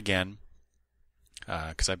Hellblazer yet again.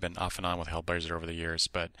 Because I've been off and on with Hellblazer over the years,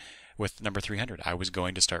 but with number 300, I was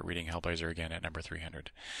going to start reading Hellblazer again at number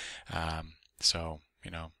 300. So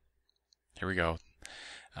here we go.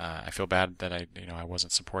 I feel bad that I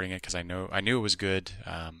wasn't supporting it because I knew it was good.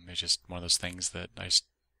 It's just one of those things that I just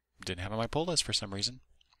didn't have on my pull list for some reason.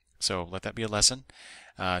 So let that be a lesson.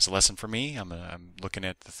 It's a lesson for me. I'm looking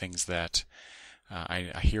at the things that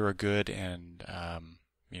I hear are good, and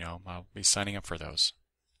I'll be signing up for those.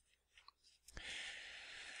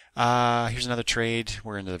 Here's another trade.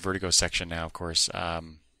 We're in the Vertigo section now, of course.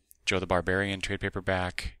 Joe the Barbarian trade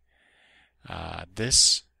paperback.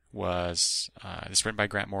 This was written by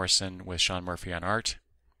Grant Morrison with Sean Murphy on art.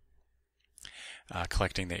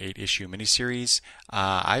 Collecting the 8-issue miniseries.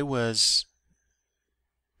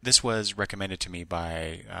 This was recommended to me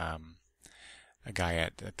by a guy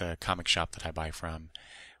at the comic shop that I buy from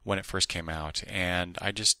when it first came out, and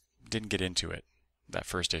I just didn't get into it, that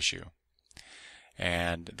first issue.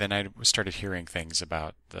 And then I started hearing things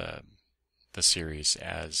about the series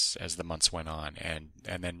as the months went on, and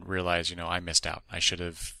then realized I missed out. I should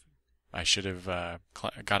have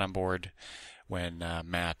got on board when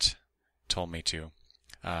Matt told me to.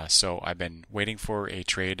 So I've been waiting for a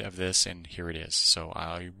trade of this, and here it is. So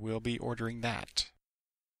I will be ordering that.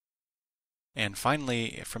 And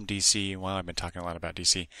finally, from DC, well, I've been talking a lot about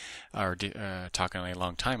DC, or talking a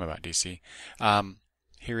long time about DC.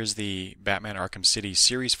 Here is the Batman Arkham City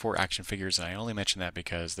Series 4 action figures, and I only mention that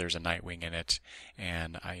because there's a Nightwing in it,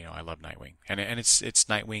 and I love Nightwing, and it's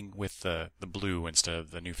Nightwing with the blue instead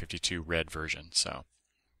of the New 52 red version. So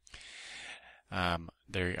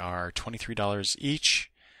they are $23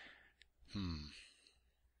 each. It'd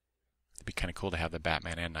be kind of cool to have the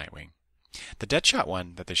Batman and Nightwing. The Deadshot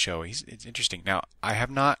one that they show, it's interesting. Now I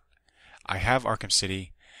have Arkham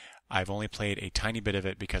City. I've only played a tiny bit of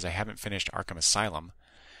it because I haven't finished Arkham Asylum.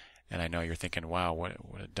 And I know you're thinking, wow, what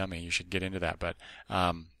a dummy, you should get into that. But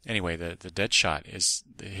anyway, the Deadshot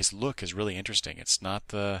his look is really interesting. It's not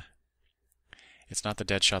the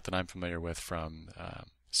Deadshot that I'm familiar with from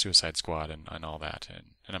Suicide Squad and all that.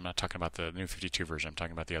 And I'm not talking about the New 52 version. I'm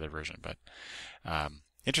talking about the other version. But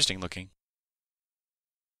interesting looking.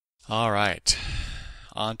 All right,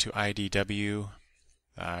 on to IDW.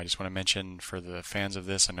 I just want to mention for the fans of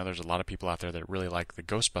this, I know there's a lot of people out there that really like the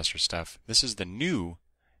Ghostbusters stuff. This is the new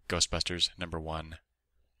Ghostbusters #1.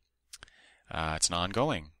 It's an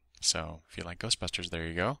ongoing, so if you like Ghostbusters, there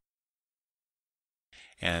you go.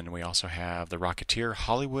 And we also have the Rocketeer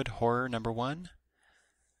Hollywood Horror #1.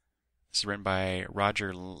 This is written by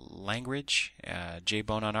Roger Langridge, Jay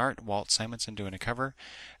Bone on art, Walt Simonson doing a cover,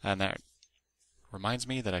 and that reminds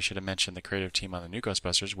me that I should have mentioned the creative team on the new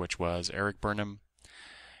Ghostbusters, which was Eric Burnham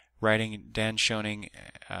writing, Dan Schoening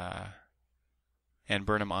and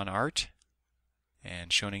Burnham on art,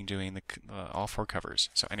 and Schoening doing all 4 covers.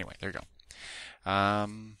 So anyway, there you go.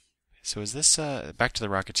 So is this back to the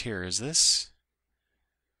Rocketeer? Is this?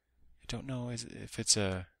 I don't know if it's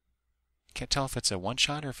a. Can't tell if it's a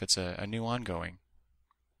one-shot or if it's a new ongoing.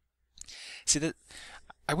 See that.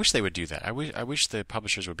 I wish they would do that. I wish the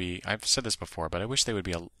publishers would be. I've said this before, but I wish they would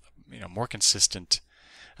be more consistent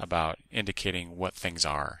about indicating what things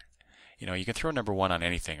are. You can throw #1 on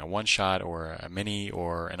anything, a one-shot or a mini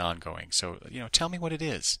or an ongoing. So tell me what it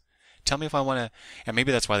is. Tell me if I want to. And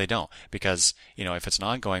maybe that's why they don't, because if it's an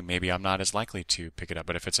ongoing, maybe I'm not as likely to pick it up.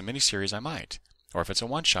 But if it's a miniseries, I might. Or if it's a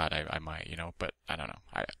one-shot, I might. But I don't know.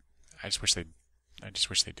 I just wish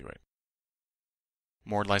they'd do it.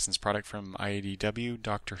 More licensed product from IDW,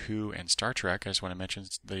 Doctor Who, and Star Trek. I just want to mention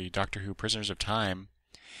the Doctor Who Prisoners of Time,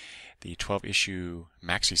 the 12-issue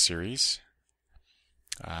maxi series,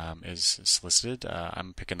 is solicited.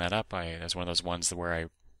 I'm picking that up. That's one of those ones where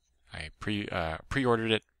I pre-ordered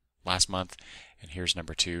it last month, and here's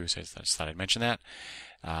 #2, so I just thought I'd mention that.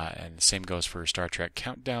 And the same goes for Star Trek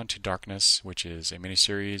Countdown to Darkness, which is a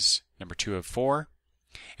miniseries, #2 of 4.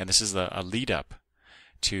 And this is a lead-up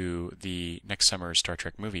to the next summer's Star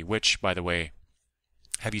Trek movie, which, by the way,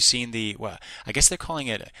 have you seen I guess they're calling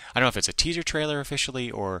it, I don't know if it's a teaser trailer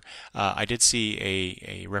officially, or I did see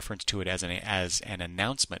a reference to it as an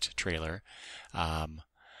announcement trailer.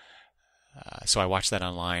 So I watched that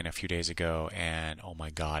online a few days ago, and oh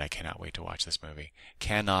my God, I cannot wait to watch this movie.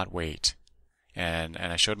 Cannot wait. And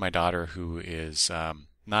I showed my daughter, who is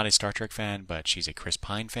not a Star Trek fan, but she's a Chris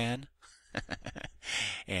Pine fan.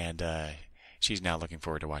 And she's now looking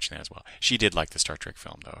forward to watching that as well. She did like the Star Trek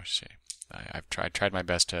film, though. I've tried my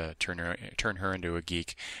best to turn her into a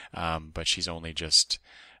geek, but she's only just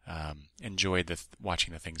enjoyed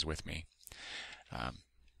watching the things with me.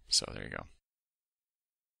 So there you go.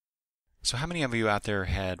 So how many of you out there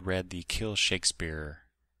had read the Kill Shakespeare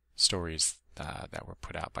stories that were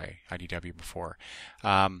put out by IDW before?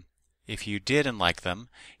 If you did and like them,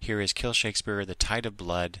 here is Kill Shakespeare: The Tide of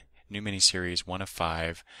Blood, new miniseries, 1 of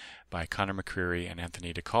 5, by Conor McCreary and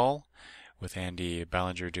Anthony DeCall, with Andy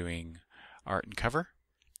Ballinger doing art and cover.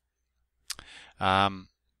 I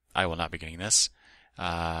will not be getting this.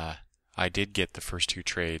 I did get the first 2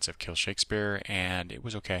 trades of Kill Shakespeare, and it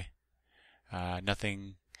was okay.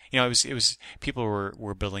 Nothing. It was people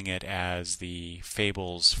were billing it as the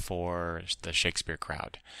fables for the Shakespeare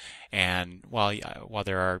crowd, and while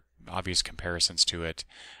there are obvious comparisons to it,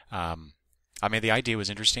 the idea was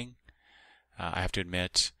interesting. I have to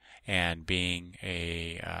admit, and being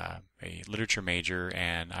a literature major,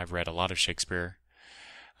 and I've read a lot of Shakespeare,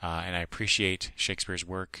 and I appreciate Shakespeare's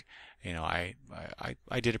work. I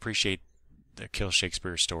did appreciate the Kill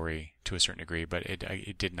Shakespeare story to a certain degree, but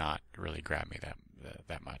it did not really grab me that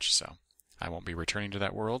much. So I won't be returning to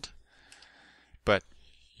that world, but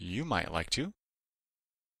you might like to.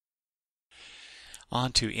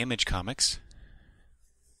 On to Image Comics.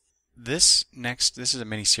 This is a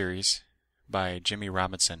mini-series by Jimmy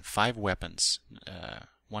Robinson, 5 Weapons,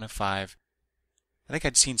 1 of 5. I think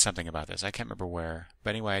I'd seen something about this. I can't remember where.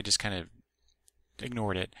 But anyway, I just kind of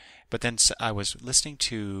ignored it. But then I was listening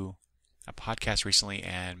to a podcast recently,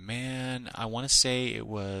 and man, I want to say it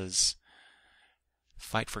was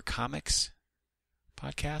Fight for Comics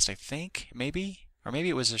podcast, I think, maybe. Or maybe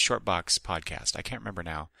it was a Short Box podcast. I can't remember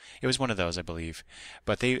now. It was one of those, I believe.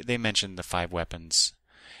 But they mentioned the 5 weapons.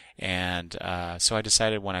 And so I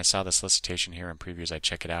decided when I saw the solicitation here in previews, I'd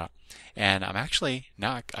check it out. And I'm actually,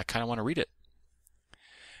 now I kind of want to read it.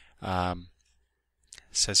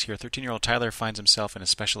 It says here, 13-year-old Tyler finds himself in a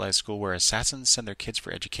specialized school where assassins send their kids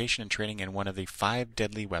for education and training in one of the 5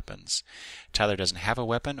 deadly weapons. Tyler doesn't have a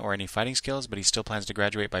weapon or any fighting skills, but he still plans to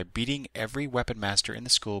graduate by beating every weapon master in the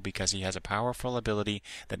school because he has a powerful ability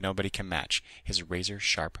that nobody can match, his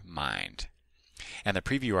razor-sharp mind. And the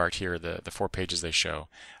preview art here, the 4 pages they show,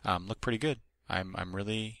 look pretty good. I'm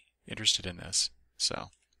really interested in this. So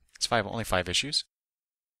it's only 5 issues.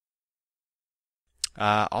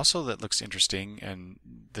 Also, that looks interesting, and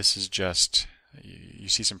this is just you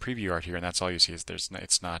see some preview art here, and that's all you see. Is there's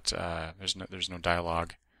no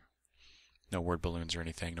dialogue, no word balloons or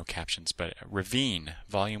anything, no captions. But Ravine,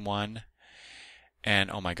 Volume 1, and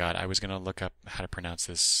oh my God, I was gonna look up how to pronounce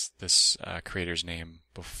this creator's name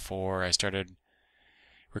before I started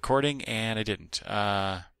recording, and I didn't.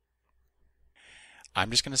 I'm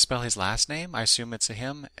just gonna spell his last name. I assume it's a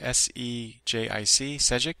him. Sejic.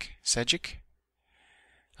 Sejic.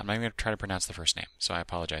 I'm not even going to try to pronounce the first name, so I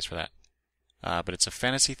apologize for that. But it's a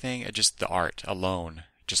fantasy thing. Just the art alone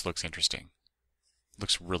just looks interesting.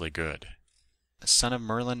 Looks really good. Son of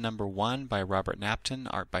Merlin #1 by Robert Napton,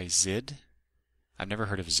 art by Zid. I've never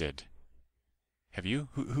heard of Zid. Have you?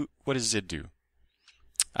 What does Zid do?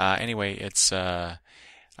 Anyway, it's I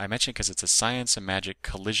mentioned because it's a science and magic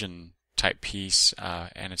collision type piece,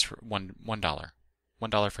 and it's for $1.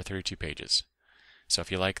 $1 for 32 pages. So if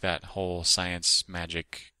you like that whole science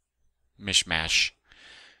magic mishmash,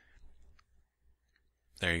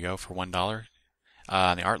 there you go for $1.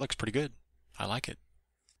 And the art looks pretty good. I like it.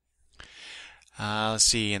 Let's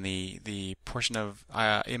see, in the portion of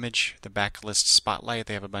image, the backlist spotlight,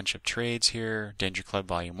 they have a bunch of trades here. Danger Club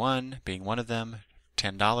Volume 1 being one of them,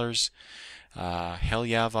 $10. Hell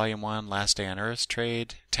Yeah Volume 1, Last Day on Earth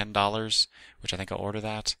trade, $10, which I think I'll order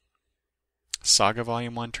that. Saga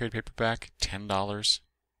Volume 1 trade paperback, $10.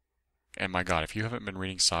 And my God, if you haven't been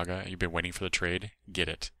reading Saga and you've been waiting for the trade, get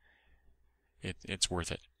it. It's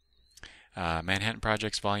worth it. Manhattan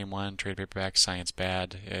Projects Volume 1 trade paperback, Science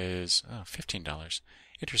Bad is $15.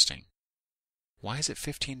 Interesting. Why is it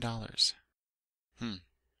 $15?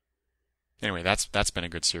 Anyway, that's been a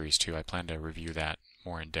good series too. I plan to review that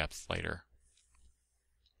more in depth later.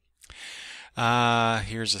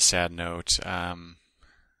 Here's a sad note.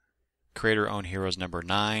 Creator-owned Heroes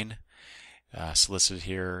 #9, solicited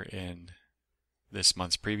here in this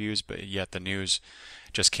month's previews, but yet the news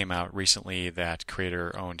just came out recently that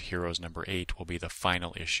Creator-owned Heroes #8 will be the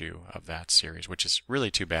final issue of that series, which is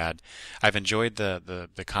really too bad. I've enjoyed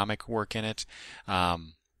the comic work in it,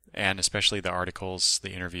 and especially the articles,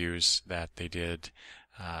 the interviews that they did.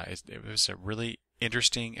 It was a really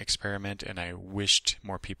interesting experiment, and I wished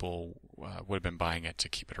more people would have been buying it to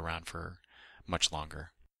keep it around for much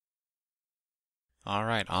longer. All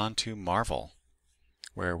right, on to Marvel,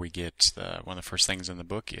 where we get one of the first things in the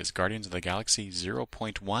book is Guardians of the Galaxy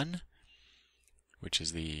 0.1, which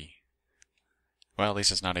is well, at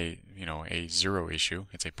least it's not a 0 issue.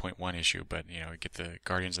 It's a 0.1 issue, but we get the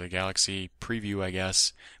Guardians of the Galaxy preview, I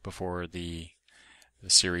guess, before the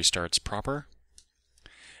series starts proper.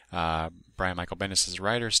 Brian Michael Bendis is the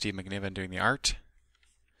writer, Steve McNiven doing the art.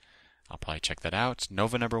 I'll probably check that out.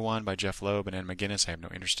 Nova #1 by Jeff Loeb and Ed McGuinness. I have no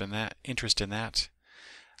interest in that.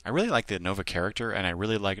 I really like the Nova character, and I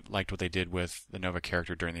really liked what they did with the Nova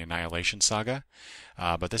character during the Annihilation saga.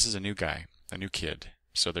 But this is a new guy, a new kid.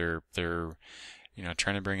 So they're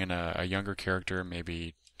trying to bring in a younger character,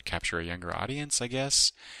 maybe capture a younger audience, I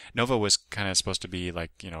guess. Nova was kind of supposed to be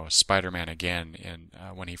like Spider-Man again in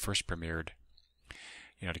when he first premiered.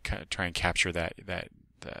 To try and capture that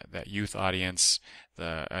youth audience,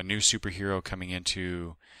 a new superhero coming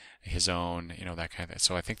into his own, that kind of thing.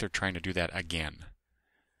 So I think they're trying to do that again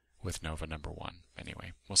with Nova #1.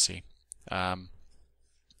 Anyway, we'll see. If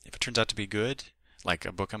it turns out to be good, like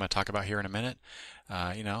a book I'm going to talk about here in a minute,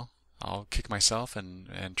 I'll kick myself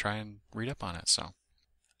and try and read up on it. So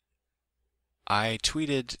I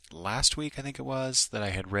tweeted last week, I think it was, that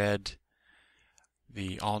I had read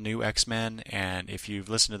the all-new X-Men, and if you've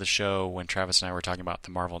listened to the show when Travis and I were talking about the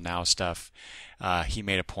Marvel Now stuff, he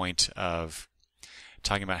made a point of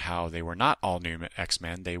talking about how they were not all-new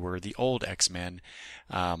X-Men, they were the old X-Men,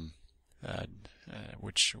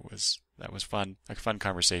 which was that was fun, a fun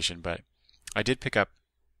conversation. But I did pick up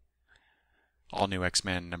All New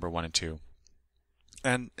X-Men number 1 and 2,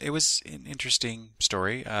 and it was an interesting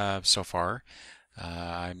story so far.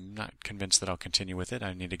 I'm not convinced that I'll continue with it.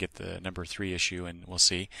 I need to get the number 3 issue, and we'll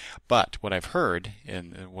see. But what I've heard,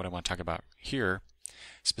 and what I want to talk about here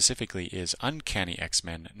specifically, is Uncanny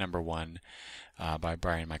X-Men number 1 by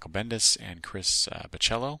Brian Michael Bendis and Chris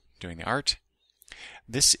Bachalo doing the art.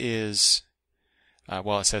 This is,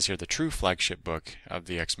 well, it says here, the true flagship book of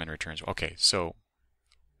the X-Men Returns. Okay, so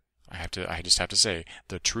I just have to say,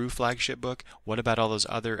 the true flagship book. What about all those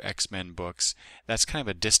other X-Men books? That's kind of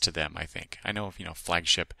a diss to them, I think. I know,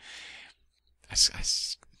 flagship.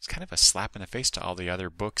 It's kind of a slap in the face to all the other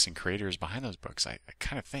books and creators behind those books. I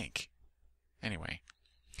kind of think. Anyway,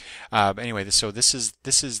 so this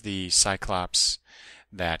is the Cyclops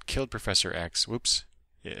that killed Professor X. Whoops!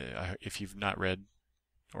 If you've not read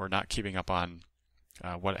or not keeping up on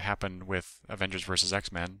what happened with Avengers vs.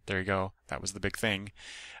 X-Men. There you go. That was the big thing.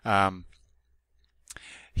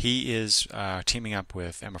 He is teaming up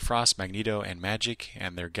with Emma Frost, Magneto, and Magik,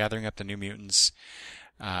 and they're gathering up the New Mutants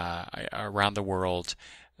around the world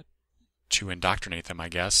to indoctrinate them, I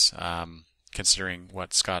guess, considering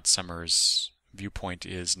what Scott Summers' viewpoint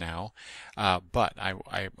is now. But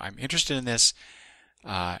I'm interested in this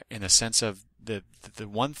in the sense of the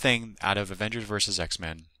one thing out of Avengers vs.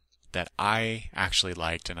 X-Men that I actually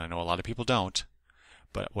liked, and I know a lot of people don't,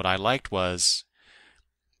 but what I liked was,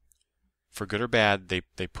 for good or bad,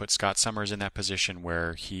 they put Scott Summers in that position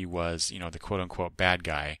where he was, the quote-unquote bad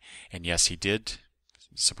guy. And yes, he did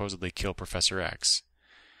supposedly kill Professor X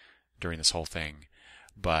during this whole thing.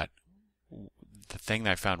 But the thing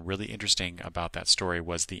that I found really interesting about that story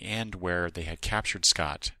was the end, where they had captured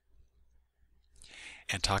Scott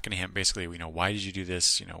and talking to him, basically, why did you do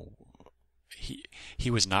this?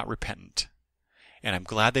 He was not repentant. And I'm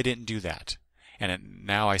glad they didn't do that. And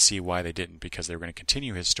now I see why they didn't, because they were going to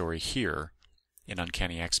continue his story here in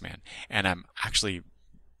Uncanny X-Men. And I'm actually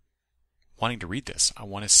wanting to read this. I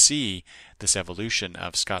want to see this evolution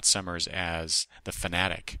of Scott Summers as the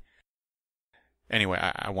fanatic. Anyway,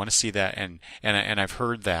 I want to see that, and I've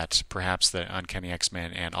heard that perhaps the Uncanny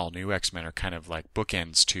X-Men and All New X-Men are kind of like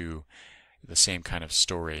bookends to the same kind of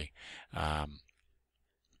story,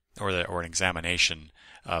 or an examination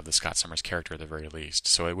of the Scott Summers character at the very least.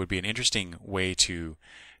 So it would be an interesting way to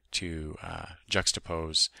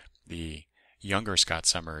juxtapose the younger Scott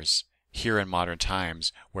Summers here in modern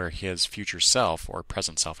times, where his future self, or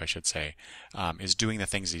present self, I should say, is doing the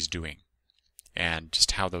things he's doing, and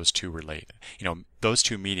just how those two relate. Those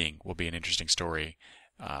two meeting will be an interesting story,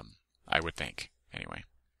 I would think. Anyway.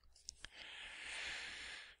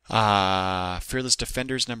 Fearless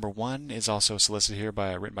Defenders number 1 is also solicited here,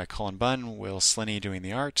 written by Colin Bunn, Will Sliney doing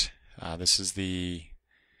the art. This is the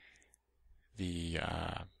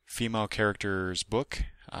female character's book.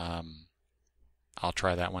 I'll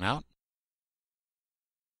try that one out.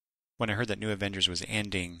 When I heard that New Avengers was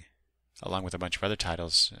ending, along with a bunch of other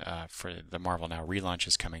titles for the Marvel Now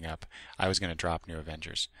relaunches coming up, I was going to drop New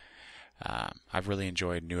Avengers. I've really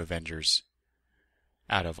enjoyed New Avengers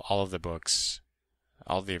out of all of the books.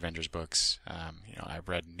 All of the Avengers books. I've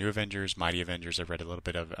read New Avengers, Mighty Avengers. I've read a little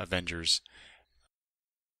bit of Avengers,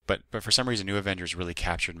 but for some reason, New Avengers really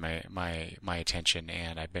captured my attention,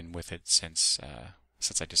 and I've been with it since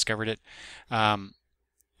I discovered it. And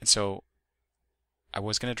so I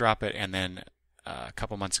was going to drop it, and then a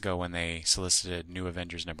couple months ago, when they solicited New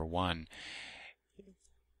Avengers number 1,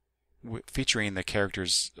 featuring the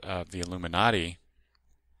characters of the Illuminati,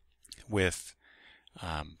 with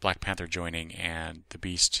Black Panther joining and the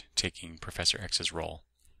Beast taking Professor X's role.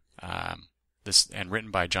 This, and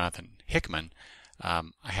written by Jonathan Hickman,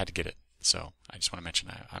 I had to get it. So I just want to mention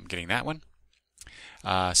I'm getting that one.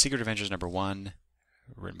 Secret Avengers number 1,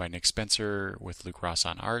 written by Nick Spencer with Luke Ross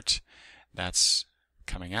on art. That's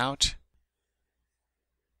coming out.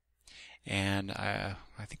 And I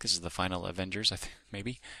think this is the final Avengers,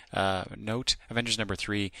 maybe. Note, Avengers number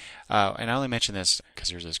 3. And I only mention this because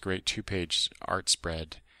there's this great 2-page art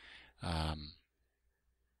spread. I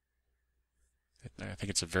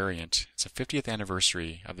think it's a variant. It's a 50th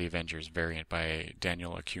anniversary of the Avengers variant by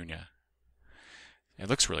Daniel Acuna. It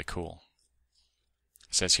looks really cool.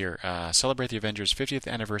 It says here, celebrate the Avengers 50th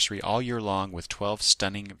anniversary all year long with 12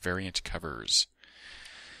 stunning variant covers.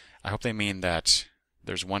 I hope they mean that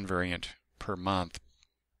there's one variant per month,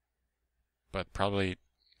 but probably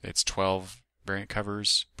it's 12 variant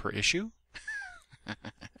covers per issue.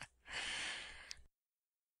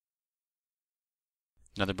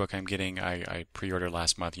 Another book I'm getting, I pre-ordered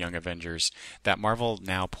last month, Young Avengers. That Marvel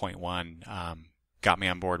Now .1 got me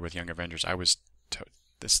on board with Young Avengers. I was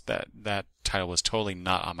that title was totally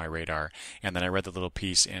not on my radar. And then I read the little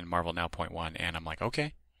piece in Marvel Now .1, and I'm like,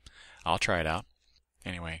 okay, I'll try it out.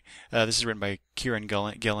 Anyway, this is written by Kieran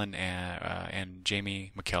Gillen and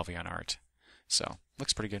Jamie McKelvey on art. So,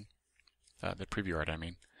 looks pretty good. The preview art, I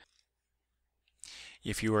mean.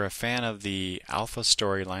 If you are a fan of the Alpha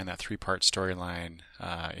storyline, that 3-part storyline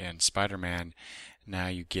in Spider-Man, now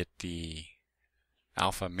you get the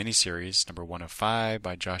Alpha miniseries, number 1 of 5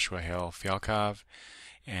 by Joshua Hale Fialkov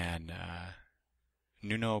and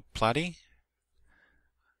Nuno Plati.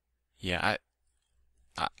 Yeah,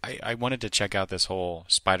 I wanted to check out this whole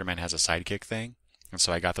Spider-Man has a sidekick thing, and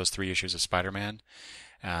so I got those 3 issues of Spider-Man.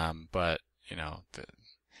 But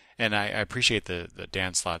and I appreciate the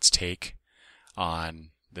Dan Slott's take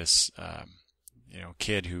on this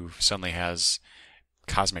kid who suddenly has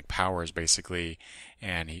cosmic powers basically,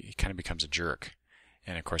 and he kind of becomes a jerk.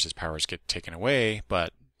 And of course his powers get taken away,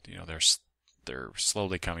 but they're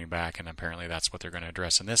slowly coming back, and apparently that's what they're going to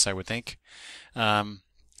address in this, I would think.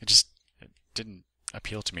 It didn't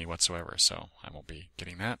appeal to me whatsoever, so I won't be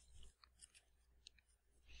getting that.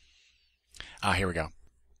 Here we go.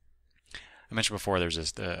 I mentioned before there's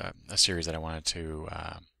a series that I wanted to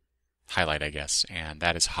highlight, I guess, and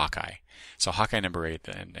that is Hawkeye. So Hawkeye number 8,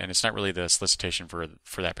 and it's not really the solicitation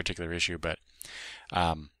for that particular issue, but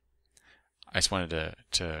I just wanted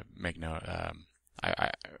to make note.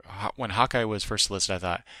 When Hawkeye was first solicited, I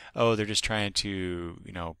thought, oh, they're just trying to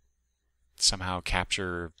somehow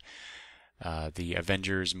capture the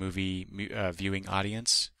Avengers movie viewing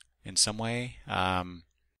audience in some way. And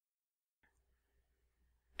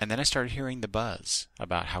then I started hearing the buzz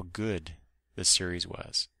about how good this series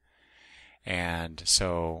was. And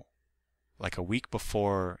so, like a week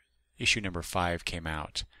before issue number 5 came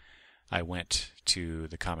out, I went to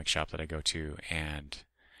the comic shop that I go to and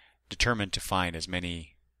determined to find as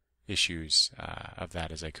many issues of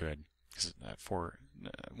that as I could. 'Cause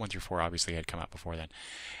 1 through 4 obviously had come out before then.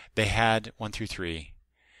 They had 1 through 3,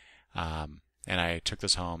 and I took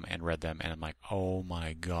this home and read them, and I'm like, oh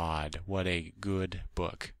my God, what a good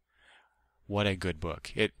book. What a good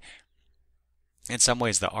book. It, in some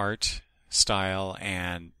ways, the art style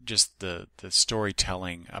and just the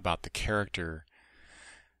storytelling about the character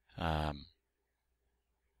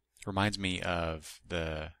reminds me of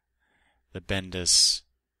the Bendis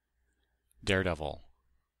Daredevil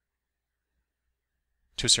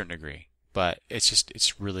to a certain degree, but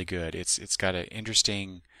it's really good. It's got an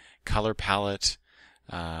interesting color palette.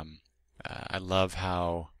 I love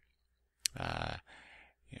how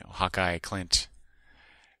Hawkeye Clint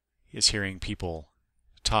is hearing people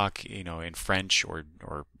talk, in French or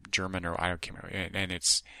German, or I don't remember, and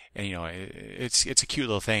it's a cute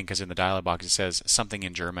little thing, because in the dialogue box it says something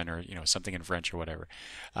in German or something in French or whatever,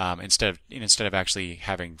 instead of actually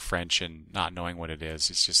having French and not knowing what it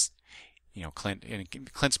is. It's just Clint, in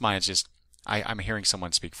Clint's mind, it's just I'm hearing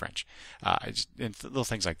someone speak French, and little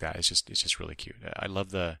things like that. It's just really cute. I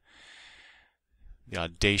love the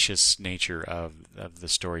audacious nature of the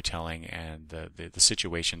storytelling and the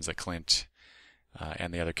situations that Clint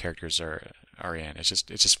and the other characters are in. It's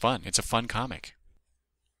just fun. It's a fun comic.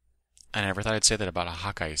 I never thought I'd say that about a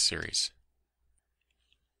Hawkeye series.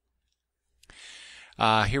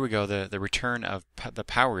 Here we go. The return of the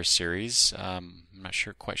Powers series. I'm not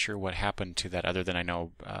quite sure what happened to that, other than I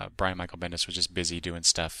know Brian Michael Bendis was just busy doing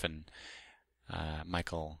stuff, and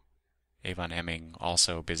Michael Avon Emming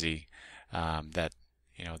also busy. That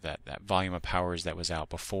volume of Powers that was out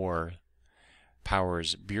before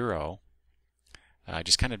Powers Bureau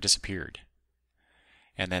just kind of disappeared.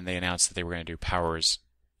 And then they announced that they were going to do Powers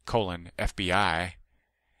FBI,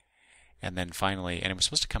 and then finally, and it was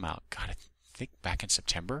supposed to come out, God, I think back in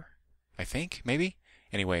September, I think, maybe?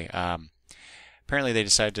 Anyway, apparently they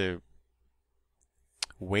decided to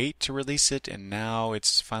wait to release it, and now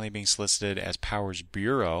it's finally being solicited as Powers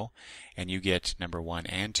Bureau, and you get number 1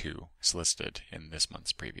 and 2 solicited in this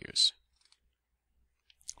month's previews.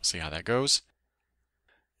 We'll see how that goes.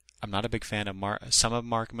 I'm not a big fan of some of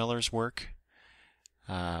Mark Millar's work,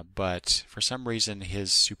 but for some reason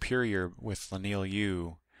his superior with Leinil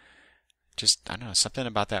Yu, just, I don't know, something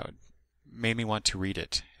about that made me want to read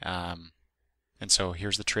it. And so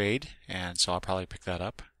here's the trade, and so I'll probably pick that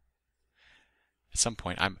up at some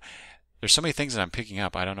point. There's so many things that I'm picking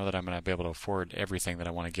up. I don't know that I'm going to be able to afford everything that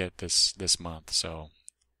I want to get this month. So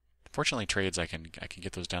fortunately, trades, I can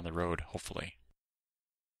get those down the road, hopefully.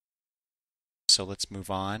 So let's move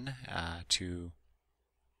on to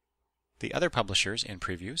the other publishers in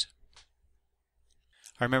previews.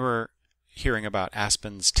 I remember hearing about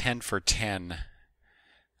Aspen's 10 for 10,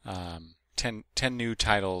 10 new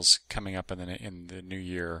titles coming up in the new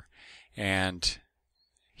year, and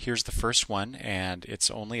here's the first one, and it's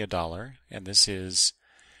only $1. And this is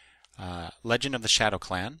Legend of the Shadow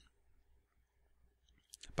Clan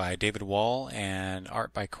by David Wall and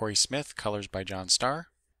art by Corey Smith, colors by John Starr.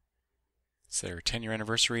 It's their 10-year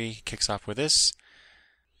anniversary. Kicks off with this.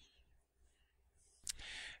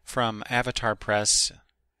 From Avatar Press,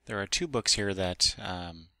 there are 2 books here that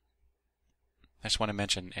I just want to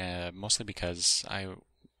mention, mostly because I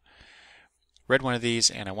read one of these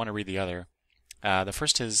and I want to read the other. The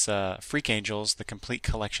first is Freak Angels, the Complete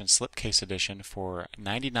Collection Slipcase Edition for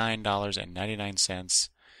 $99.99.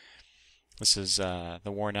 This is the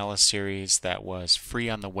Warren Ellis series that was free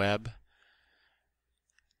on the web,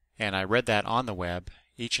 and I read that on the web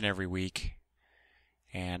each and every week,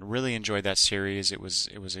 and really enjoyed that series. It was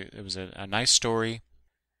a nice story.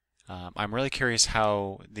 I'm really curious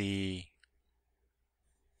how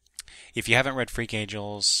if you haven't read Freak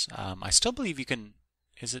Angels, I still believe you can.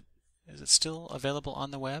 Is it still available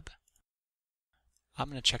on the web? I'm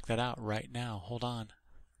going to check that out right now. Hold on.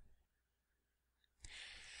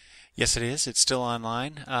 Yes, it is. It's still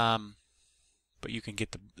online, but you can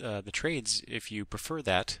get the trades if you prefer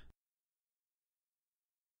that.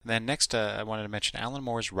 And then next, I wanted to mention Alan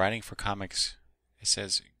Moore's Writing for Comics. It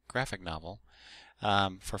says graphic novel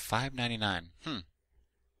for $5.99.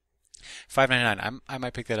 $5.99. I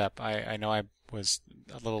might pick that up. I know I was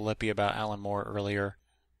a little lippy about Alan Moore earlier,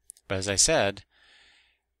 but as I said,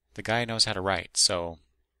 the guy knows how to write. So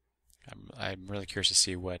I'm really curious to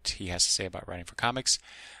see what he has to say about writing for comics.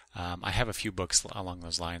 I have a few books along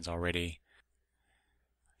those lines already.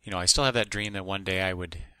 I still have that dream that one day I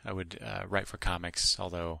would write for comics,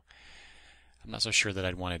 although I'm not so sure that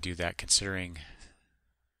I'd want to do that, considering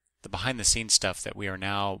the behind-the-scenes stuff that we are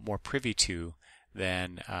now more privy to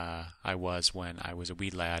than I was when I was a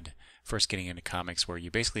wee lad first getting into comics, where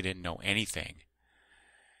you basically didn't know anything.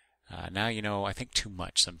 Now you know, I think, too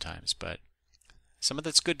much sometimes, but some of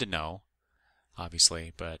that's good to know,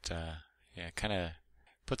 obviously, but it kind of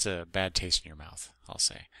puts a bad taste in your mouth, I'll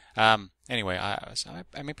say. Anyway, I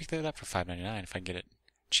may pick that up for $5.99 if I can get it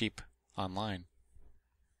cheap online.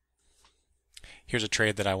 Here's a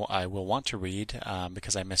trade that I will want to read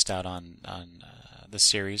because I missed out on the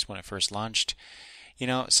series when it first launched.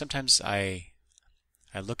 Sometimes I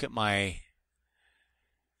look at my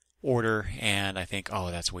order and I think,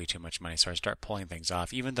 oh, that's way too much money, so I start pulling things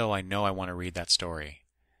off, even though I know I want to read that story,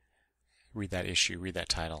 read that issue, read that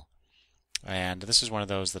title. And this is one of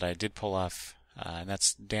those that I did pull off, and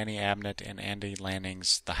that's Danny Abnett and Andy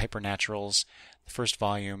Lanning's The Hypernaturals, the first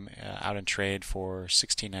volume, out in trade for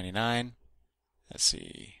 $16.99. Let's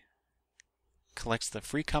see. Collects the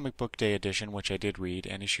Free Comic Book Day edition, which I did read,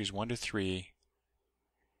 and issues 1 to 3.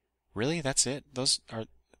 Really? That's it? Those are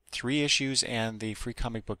 3 issues and the Free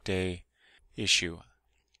Comic Book Day issue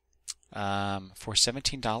for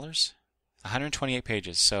 $17. 128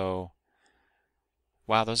 pages. So,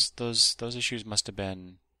 wow, those issues must have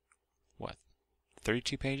been, what,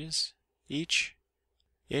 32 pages each?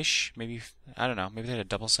 Ish? Maybe, I don't know, maybe they had a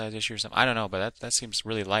double-sized issue or something. I don't know, but that seems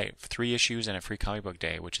really light. 3 issues and a Free Comic Book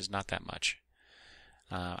Day, which is not that much.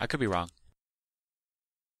 I could be wrong.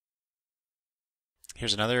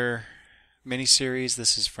 Here's another miniseries.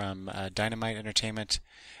 This is from Dynamite Entertainment.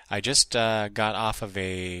 I just got off of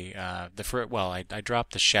I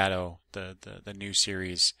dropped The Shadow, the new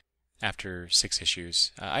series, after 6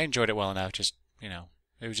 issues. I enjoyed it well enough.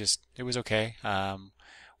 It was okay.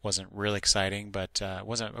 Wasn't really exciting, but it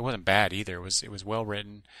wasn't bad either. It was well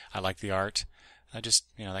written. I like the art.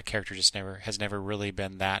 That character has never really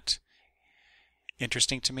been that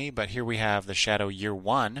interesting to me. But here we have The Shadow Year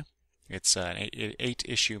 1. It's an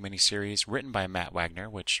 8-issue miniseries written by Matt Wagner,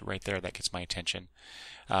 which right there, that gets my attention.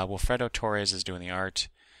 Wilfredo Torres is doing the art,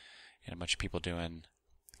 and a bunch of people doing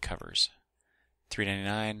the covers.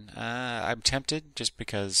 $3.99. I'm tempted just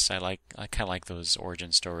because I kind of like those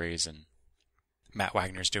origin stories, and Matt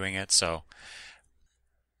Wagner's doing it. So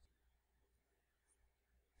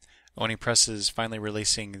Oni Press is finally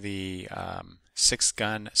releasing the 6th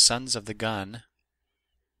Gun, Sons of the Gun.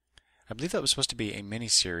 I believe that was supposed to be a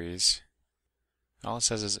mini-series. All it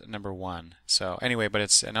says is number 1. So anyway, but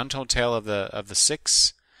it's an untold tale of the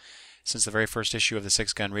 6. Since the very first issue of the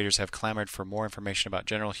 6th Gun, readers have clamored for more information about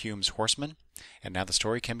General Hume's horsemen, and now the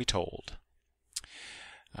story can be told.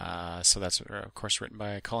 So that's, of course, written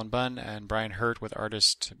by Cullen Bunn and Brian Hurt with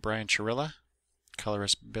artist Brian Chirilla,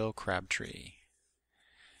 colorist Bill Crabtree.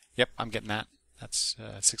 Yep, I'm getting that. That's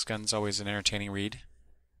 6th Gun's always an entertaining read.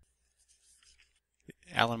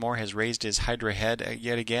 Alan Moore has raised his Hydra head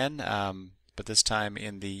yet again, but this time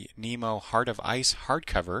in the Nemo Heart of Ice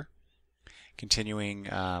hardcover, continuing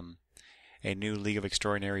a new League of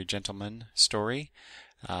Extraordinary Gentlemen story.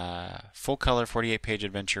 Full color 48-page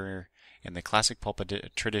adventure in the classic pulp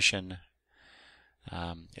tradition.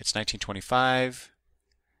 It's 1925.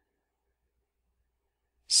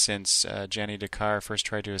 Since Jenny Dakar first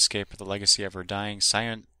tried to escape the legacy of her dying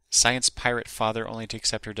science pirate father, only to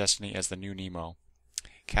accept her destiny as the new Nemo,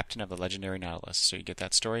 captain of the legendary Nautilus. So you get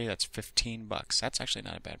that story. That's $15. That's actually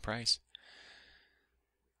not a bad price.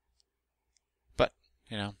 But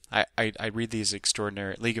I read these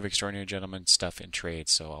League of Extraordinary Gentlemen stuff in trade,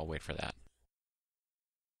 so I'll wait for that.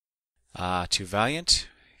 To Valiant,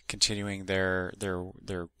 continuing their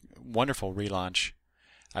wonderful relaunch.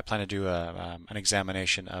 I plan to do an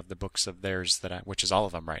examination of the books of theirs which is all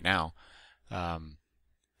of them right now,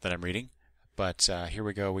 that I'm reading. But here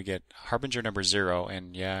we go. We get Harbinger number 0,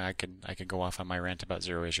 and yeah, I could go off on my rant about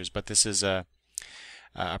Zero issues, but this is a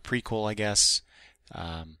prequel, I guess,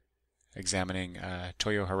 examining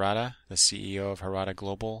Toyo Harada, the CEO of Harada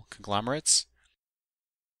Global Conglomerates.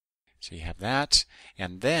 So you have that,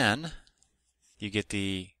 and then you get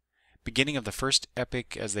the beginning of the first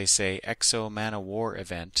epic, as they say, Exo Man of War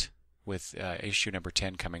event with issue number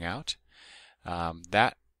 10 coming out.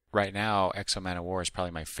 That right now, Exo Man of War is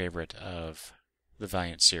probably my favorite of the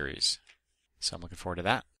Valiant series. So I'm looking forward to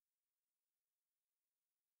that.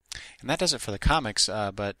 And that does it for the comics,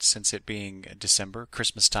 but since it being December,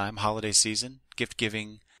 Christmas time, holiday season, gift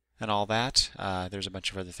giving and all that, there's a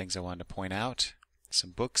bunch of other things I wanted to point out.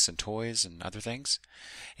 Some books and toys and other things.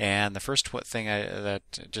 And the first thing that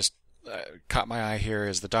just caught my eye here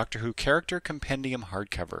is the Doctor Who Character Compendium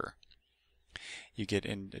hardcover. You get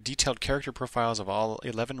in detailed character profiles of all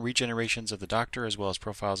 11 regenerations of the Doctor, as well as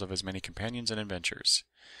profiles of his many companions and adventures.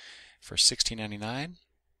 For $16.99,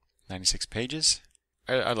 96 pages.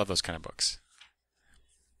 I love those kind of books.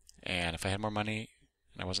 And if I had more money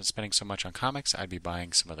and I wasn't spending so much on comics, I'd be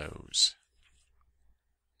buying some of those.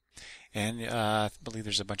 And I believe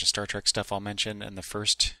there's a bunch of Star Trek stuff I'll mention, and the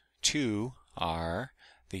first two are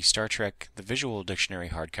the Star Trek The Visual Dictionary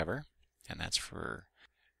hardcover, and that's for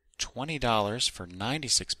 $20 for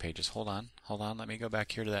 96 pages. Hold on, let me go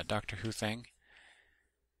back here to that Doctor Who thing.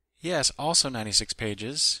 Yes, also 96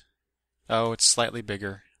 pages. Oh, it's slightly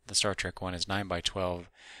bigger. The Star Trek one is 9 by 12.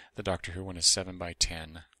 The Doctor Who one is 7 by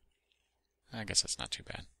 10. I guess that's not too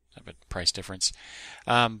bad. A bit price difference.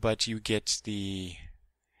 But you get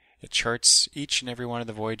it charts each and every one of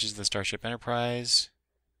the voyages of the Starship Enterprise,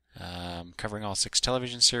 covering all 6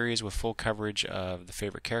 television series with full coverage of the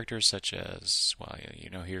favorite characters, such as, well, you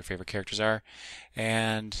know who your favorite characters are.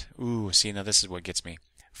 And, see, now this is what gets me.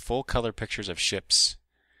 Full color pictures of ships.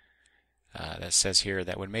 That says here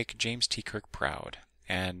that would make James T. Kirk proud.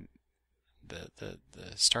 And the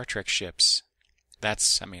Star Trek ships,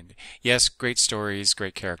 yes, great stories,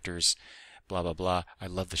 great characters, blah, blah, blah. I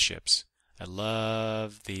love the ships. I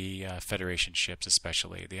love the Federation ships,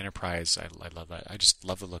 especially. The Enterprise, I love that. I just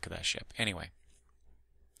love the look of that ship. Anyway.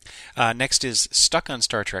 Next is Stuck on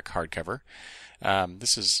Star Trek hardcover.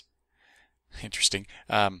 This is interesting.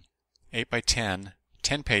 8 by 10,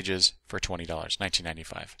 10 pages for $20,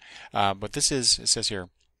 $19.95. But it says here,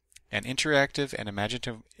 an interactive and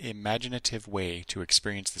imaginative way to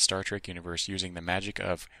experience the Star Trek universe using the magic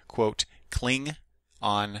of, quote, cling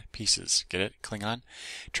on pieces. Get it? Klingon?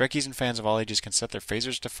 Trekkies and fans of all ages can set their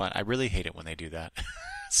phasers to fun. I really hate it when they do that.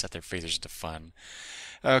 Set their phasers to fun.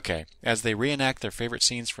 Okay. As they reenact their favorite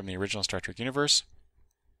scenes from the original Star Trek universe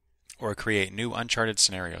or create new uncharted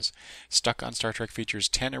scenarios. Stuck on Star Trek features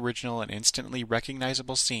 10 original and instantly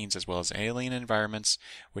recognizable scenes as well as alien environments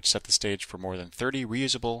which set the stage for more than 30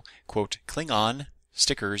 reusable, quote, Klingon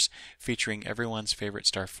stickers featuring everyone's favorite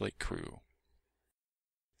Starfleet crew.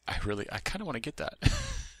 I kind of want to get that.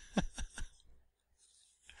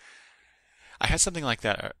 I had something like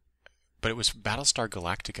that, but it was Battlestar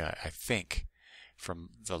Galactica, I think, from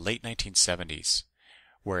the late 1970s,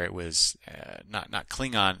 where it was not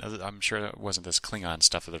Klingon. I'm sure it wasn't this Klingon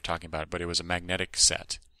stuff that they're talking about, but it was a magnetic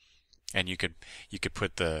set, and you could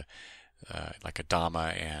put the like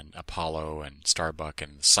Adama and Apollo and Starbuck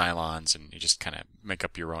and Cylons, and you just kind of make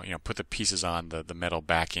up your own. Put the pieces on the metal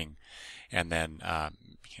backing, and then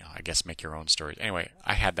I guess make your own stories. Anyway,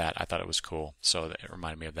 I had that. I thought it was cool, so it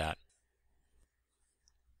reminded me of that.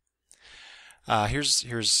 Here's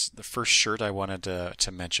the first shirt I wanted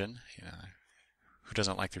to mention. Who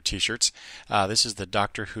doesn't like their T-shirts? This is the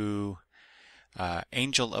Doctor Who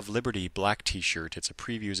Angel of Liberty black T-shirt. It's a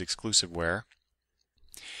Previews exclusive wear.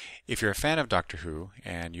 If you're a fan of Doctor Who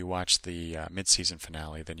and you watch the mid-season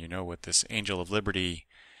finale, then you know what this Angel of Liberty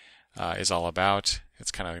is all about.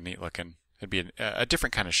 It's kind of neat looking. It'd be a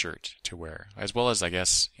different kind of shirt to wear, as well as, I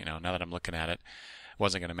guess, now that I'm looking at it,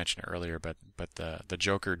 wasn't going to mention it earlier, but the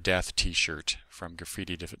Joker Death T-shirt from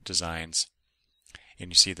Graffiti Designs,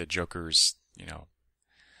 and you see the Joker's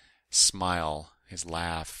smile, his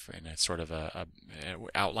laugh, and it's sort of a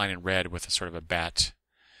outline in red with a sort of a bat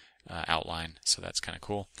outline. So that's kind of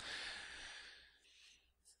cool.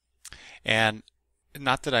 And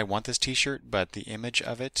not that I want this T-shirt, but the image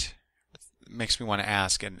of it makes me want to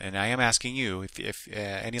ask, and I am asking you if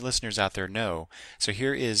any listeners out there know. So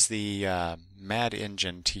here is the Mad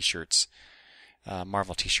Engine T-shirts,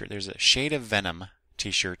 Marvel T-shirt. There's a Shade of Venom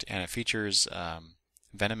T-shirt, and it features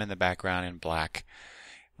Venom in the background in black,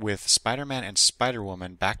 with Spider-Man and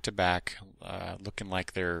Spider-Woman back to back, looking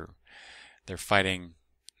like they're fighting,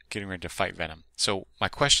 getting ready to fight Venom. So my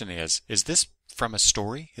question is this from a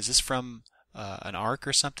story? Is this from an arc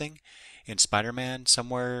or something in Spider-Man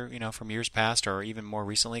somewhere, from years past or even more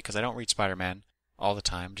recently? Because I don't read Spider-Man all the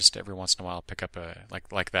time. Just every once in a while, I'll pick up a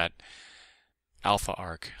like that Alpha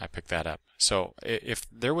arc. I pick that up. So if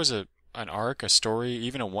there was an arc, a story,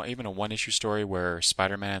 even a one-issue story where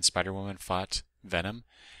Spider-Man and Spider-Woman fought Venom,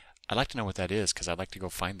 I'd like to know what that is, because I'd like to go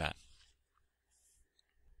find that.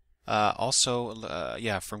 Also,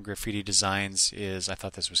 from Graffiti Designs I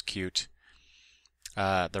thought this was cute.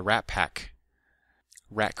 The Rat Pack,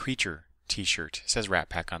 Rat Creature T-shirt. It says Rat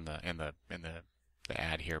Pack on in the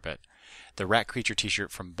ad here, but the Rat Creature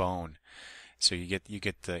T-shirt from Bone. So you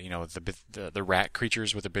get the rat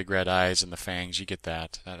creatures with the big red eyes and the fangs. You get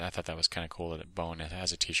that. I thought that was kind of cool that Bone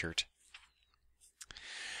has a T-shirt.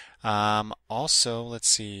 Also, let's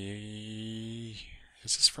see.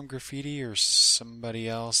 Is this from Graffiti or somebody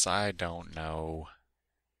else? I don't know.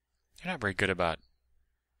 They're not very good about.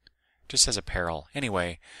 Just says apparel.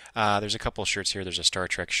 Anyway, there's a couple of shirts here. There's a Star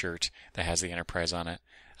Trek shirt that has the Enterprise on it.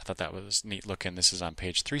 I thought that was neat looking. This is on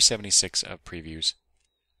page 376 of previews.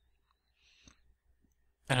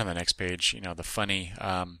 And on the next page, the funny,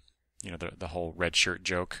 the whole red shirt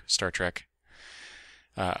joke, Star Trek.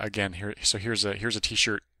 Again, here's a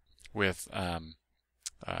T-shirt with a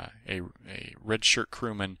red shirt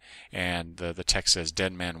crewman, and the text says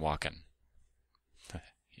 "Dead Man Walking."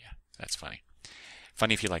 Yeah, that's funny.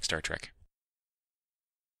 Funny if you like Star Trek.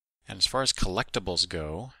 And as far as collectibles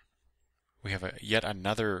go, we have yet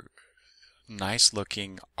another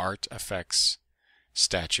nice-looking art effects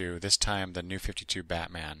statue. This time, the New 52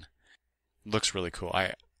 Batman. Looks really cool.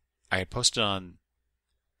 I had posted on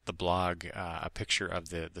the blog a picture of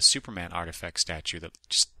the Superman artifact statue that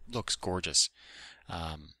just looks gorgeous.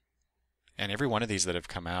 And every one of these that have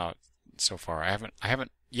come out so far, I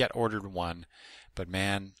haven't yet ordered one, but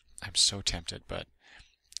man, I'm so tempted. But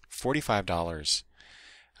 $45,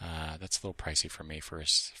 that's a little pricey for me for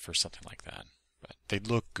something like that. But they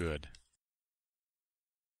look good.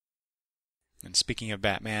 And speaking of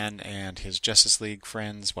Batman and his Justice League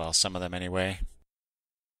friends, well, some of them anyway,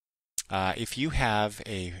 if you have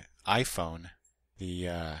a iPhone, the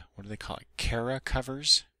what do they call it? Kara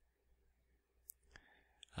covers.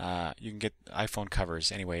 You can get iPhone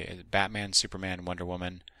covers anyway. Batman, Superman, Wonder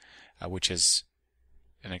Woman, which is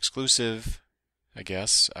an exclusive, I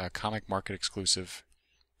guess, comic market exclusive.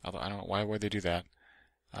 Although I don't know why would they do that.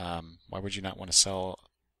 Why would you not want to sell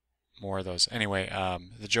more of those? Anyway,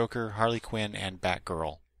 the Joker, Harley Quinn, and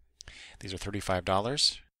Batgirl. These are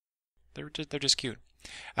 $35. They're just cute.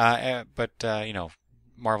 But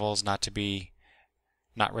Marvel's not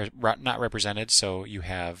represented, so you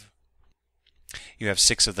have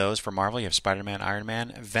 6 of those for Marvel. You have Spider-Man, Iron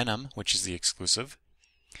Man, Venom, which is the exclusive,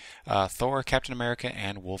 Thor, Captain America,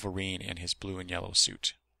 and Wolverine in his blue and yellow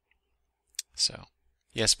suit. So,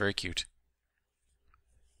 yes, very cute.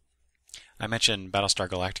 I mentioned Battlestar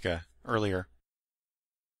Galactica earlier.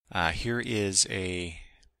 Here is you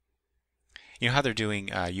know how they're doing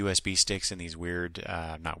USB sticks in these weird,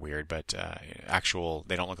 not weird, but actual,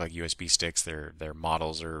 they don't look like USB sticks. They're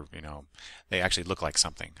models, or, they actually look like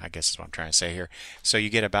something, I guess is what I'm trying to say here. So you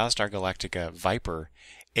get a Battlestar Galactica Viper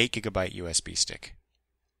 8GB USB stick.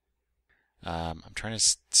 I'm trying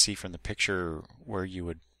to see from the picture where you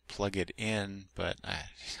would plug it in, but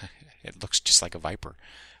it looks just like a Viper,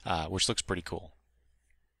 which looks pretty cool.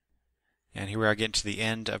 And here we are getting to the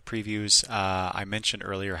end of previews. I mentioned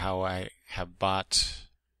earlier how I have bought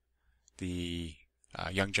the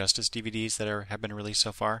Young Justice DVDs that have been released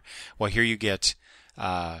so far. Well, here you get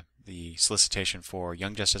the solicitation for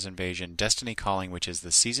Young Justice Invasion, Destiny Calling, which is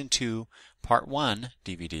the Season 2, Part 1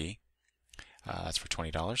 DVD. That's for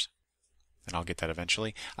 $20, and I'll get that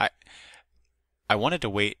eventually. I wanted to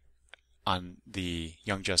wait on the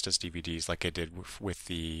Young Justice DVDs like I did with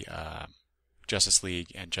the Justice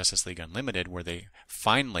League and Justice League Unlimited, where they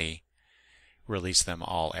finally release them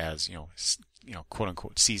all as quote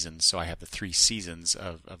unquote seasons. So I have the 3 seasons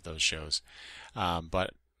of those shows.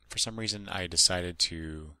 But for some reason I decided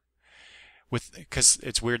to, because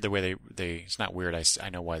it's weird the way they it's not weird. I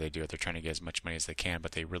know why they do it. They're trying to get as much money as they can,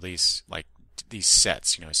 but they release like these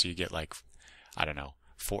sets. So you get like, I don't know,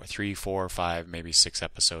 3, 4, 5, maybe 6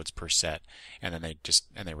 episodes per set, and then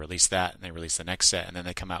they release that, and they release the next set, and then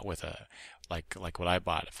they come out with a like what I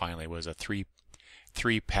bought finally was a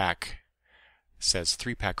 3-pack. Says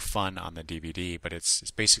 3-pack fun on the DVD, but it's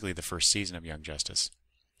basically the first season of Young Justice.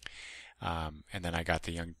 And then I got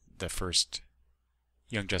the first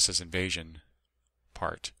Young Justice Invasion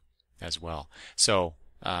part as well. So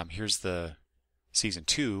here's the season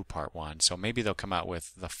 2 part 1. So maybe they'll come out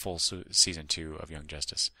with the full season 2 of Young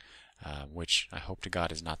Justice, which I hope to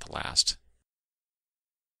God is not the last.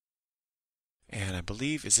 And I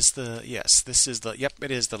believe, it is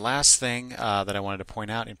the last thing that I wanted to point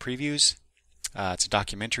out in previews. It's a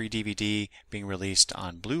documentary DVD being released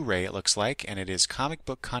on Blu-ray, it looks like, and it is Comic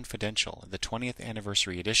Book Confidential, the 20th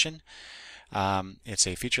anniversary edition. It's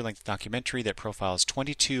a feature-length documentary that profiles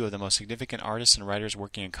 22 of the most significant artists and writers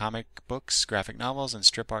working in comic books, graphic novels, and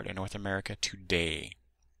strip art in North America today.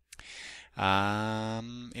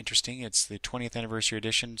 Interesting. It's the 20th anniversary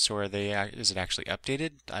edition. So is it actually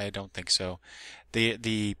updated? I don't think so.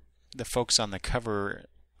 The folks on the cover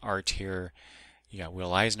art here, you got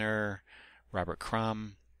Will Eisner, Robert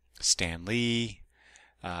Crumb, Stan Lee,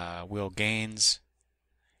 Will Gaines,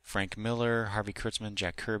 Frank Miller, Harvey Kurtzman,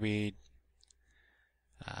 Jack Kirby.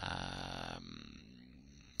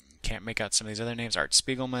 Can't make out some of these other names. Art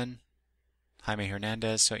Spiegelman, Jaime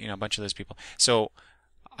Hernandez. So a bunch of those people. So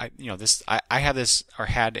I have this, or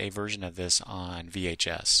had a version of this on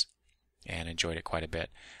VHS and enjoyed it quite a bit.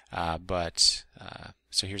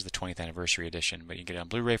 So here's the 20th anniversary edition, but you can get it on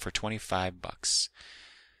Blu-ray for $25.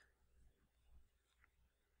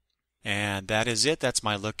 And that is it. That's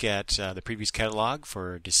my look at the previews catalog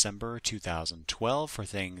for December 2012 for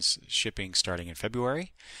things shipping starting in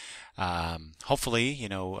February. Hopefully,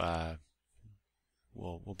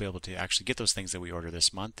 we'll be able to actually get those things that we order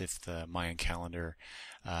this month if the Mayan calendar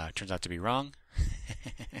turns out to be wrong.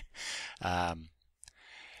 And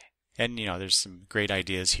there's some great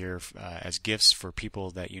ideas here as gifts for people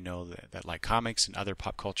that that like comics and other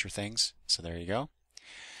pop culture things. So there you go.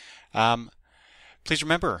 Please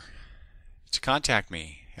remember to contact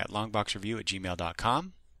me at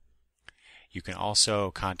longboxreview@gmail.com. You can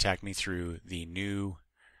also contact me through the new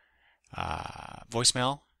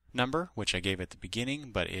voicemail number, which I gave at the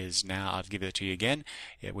beginning, but is now, I'll give it to you again,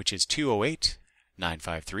 which is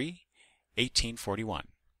 208-953-1841.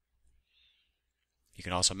 You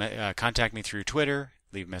can also contact me through Twitter,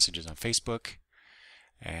 leave messages on Facebook,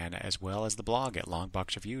 and as well as the blog at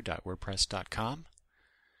longboxreview.wordpress.com.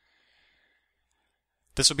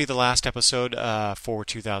 This will be the last episode for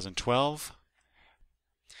 2012.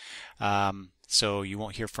 So you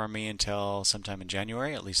won't hear from me until sometime in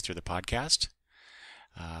January, at least through the podcast.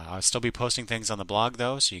 I'll still be posting things on the blog,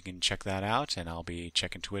 though, so you can check that out. And I'll be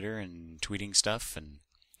checking Twitter and tweeting stuff and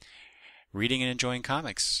reading and enjoying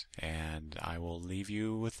comics. And I will leave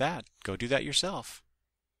you with that. Go do that yourself.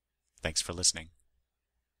 Thanks for listening.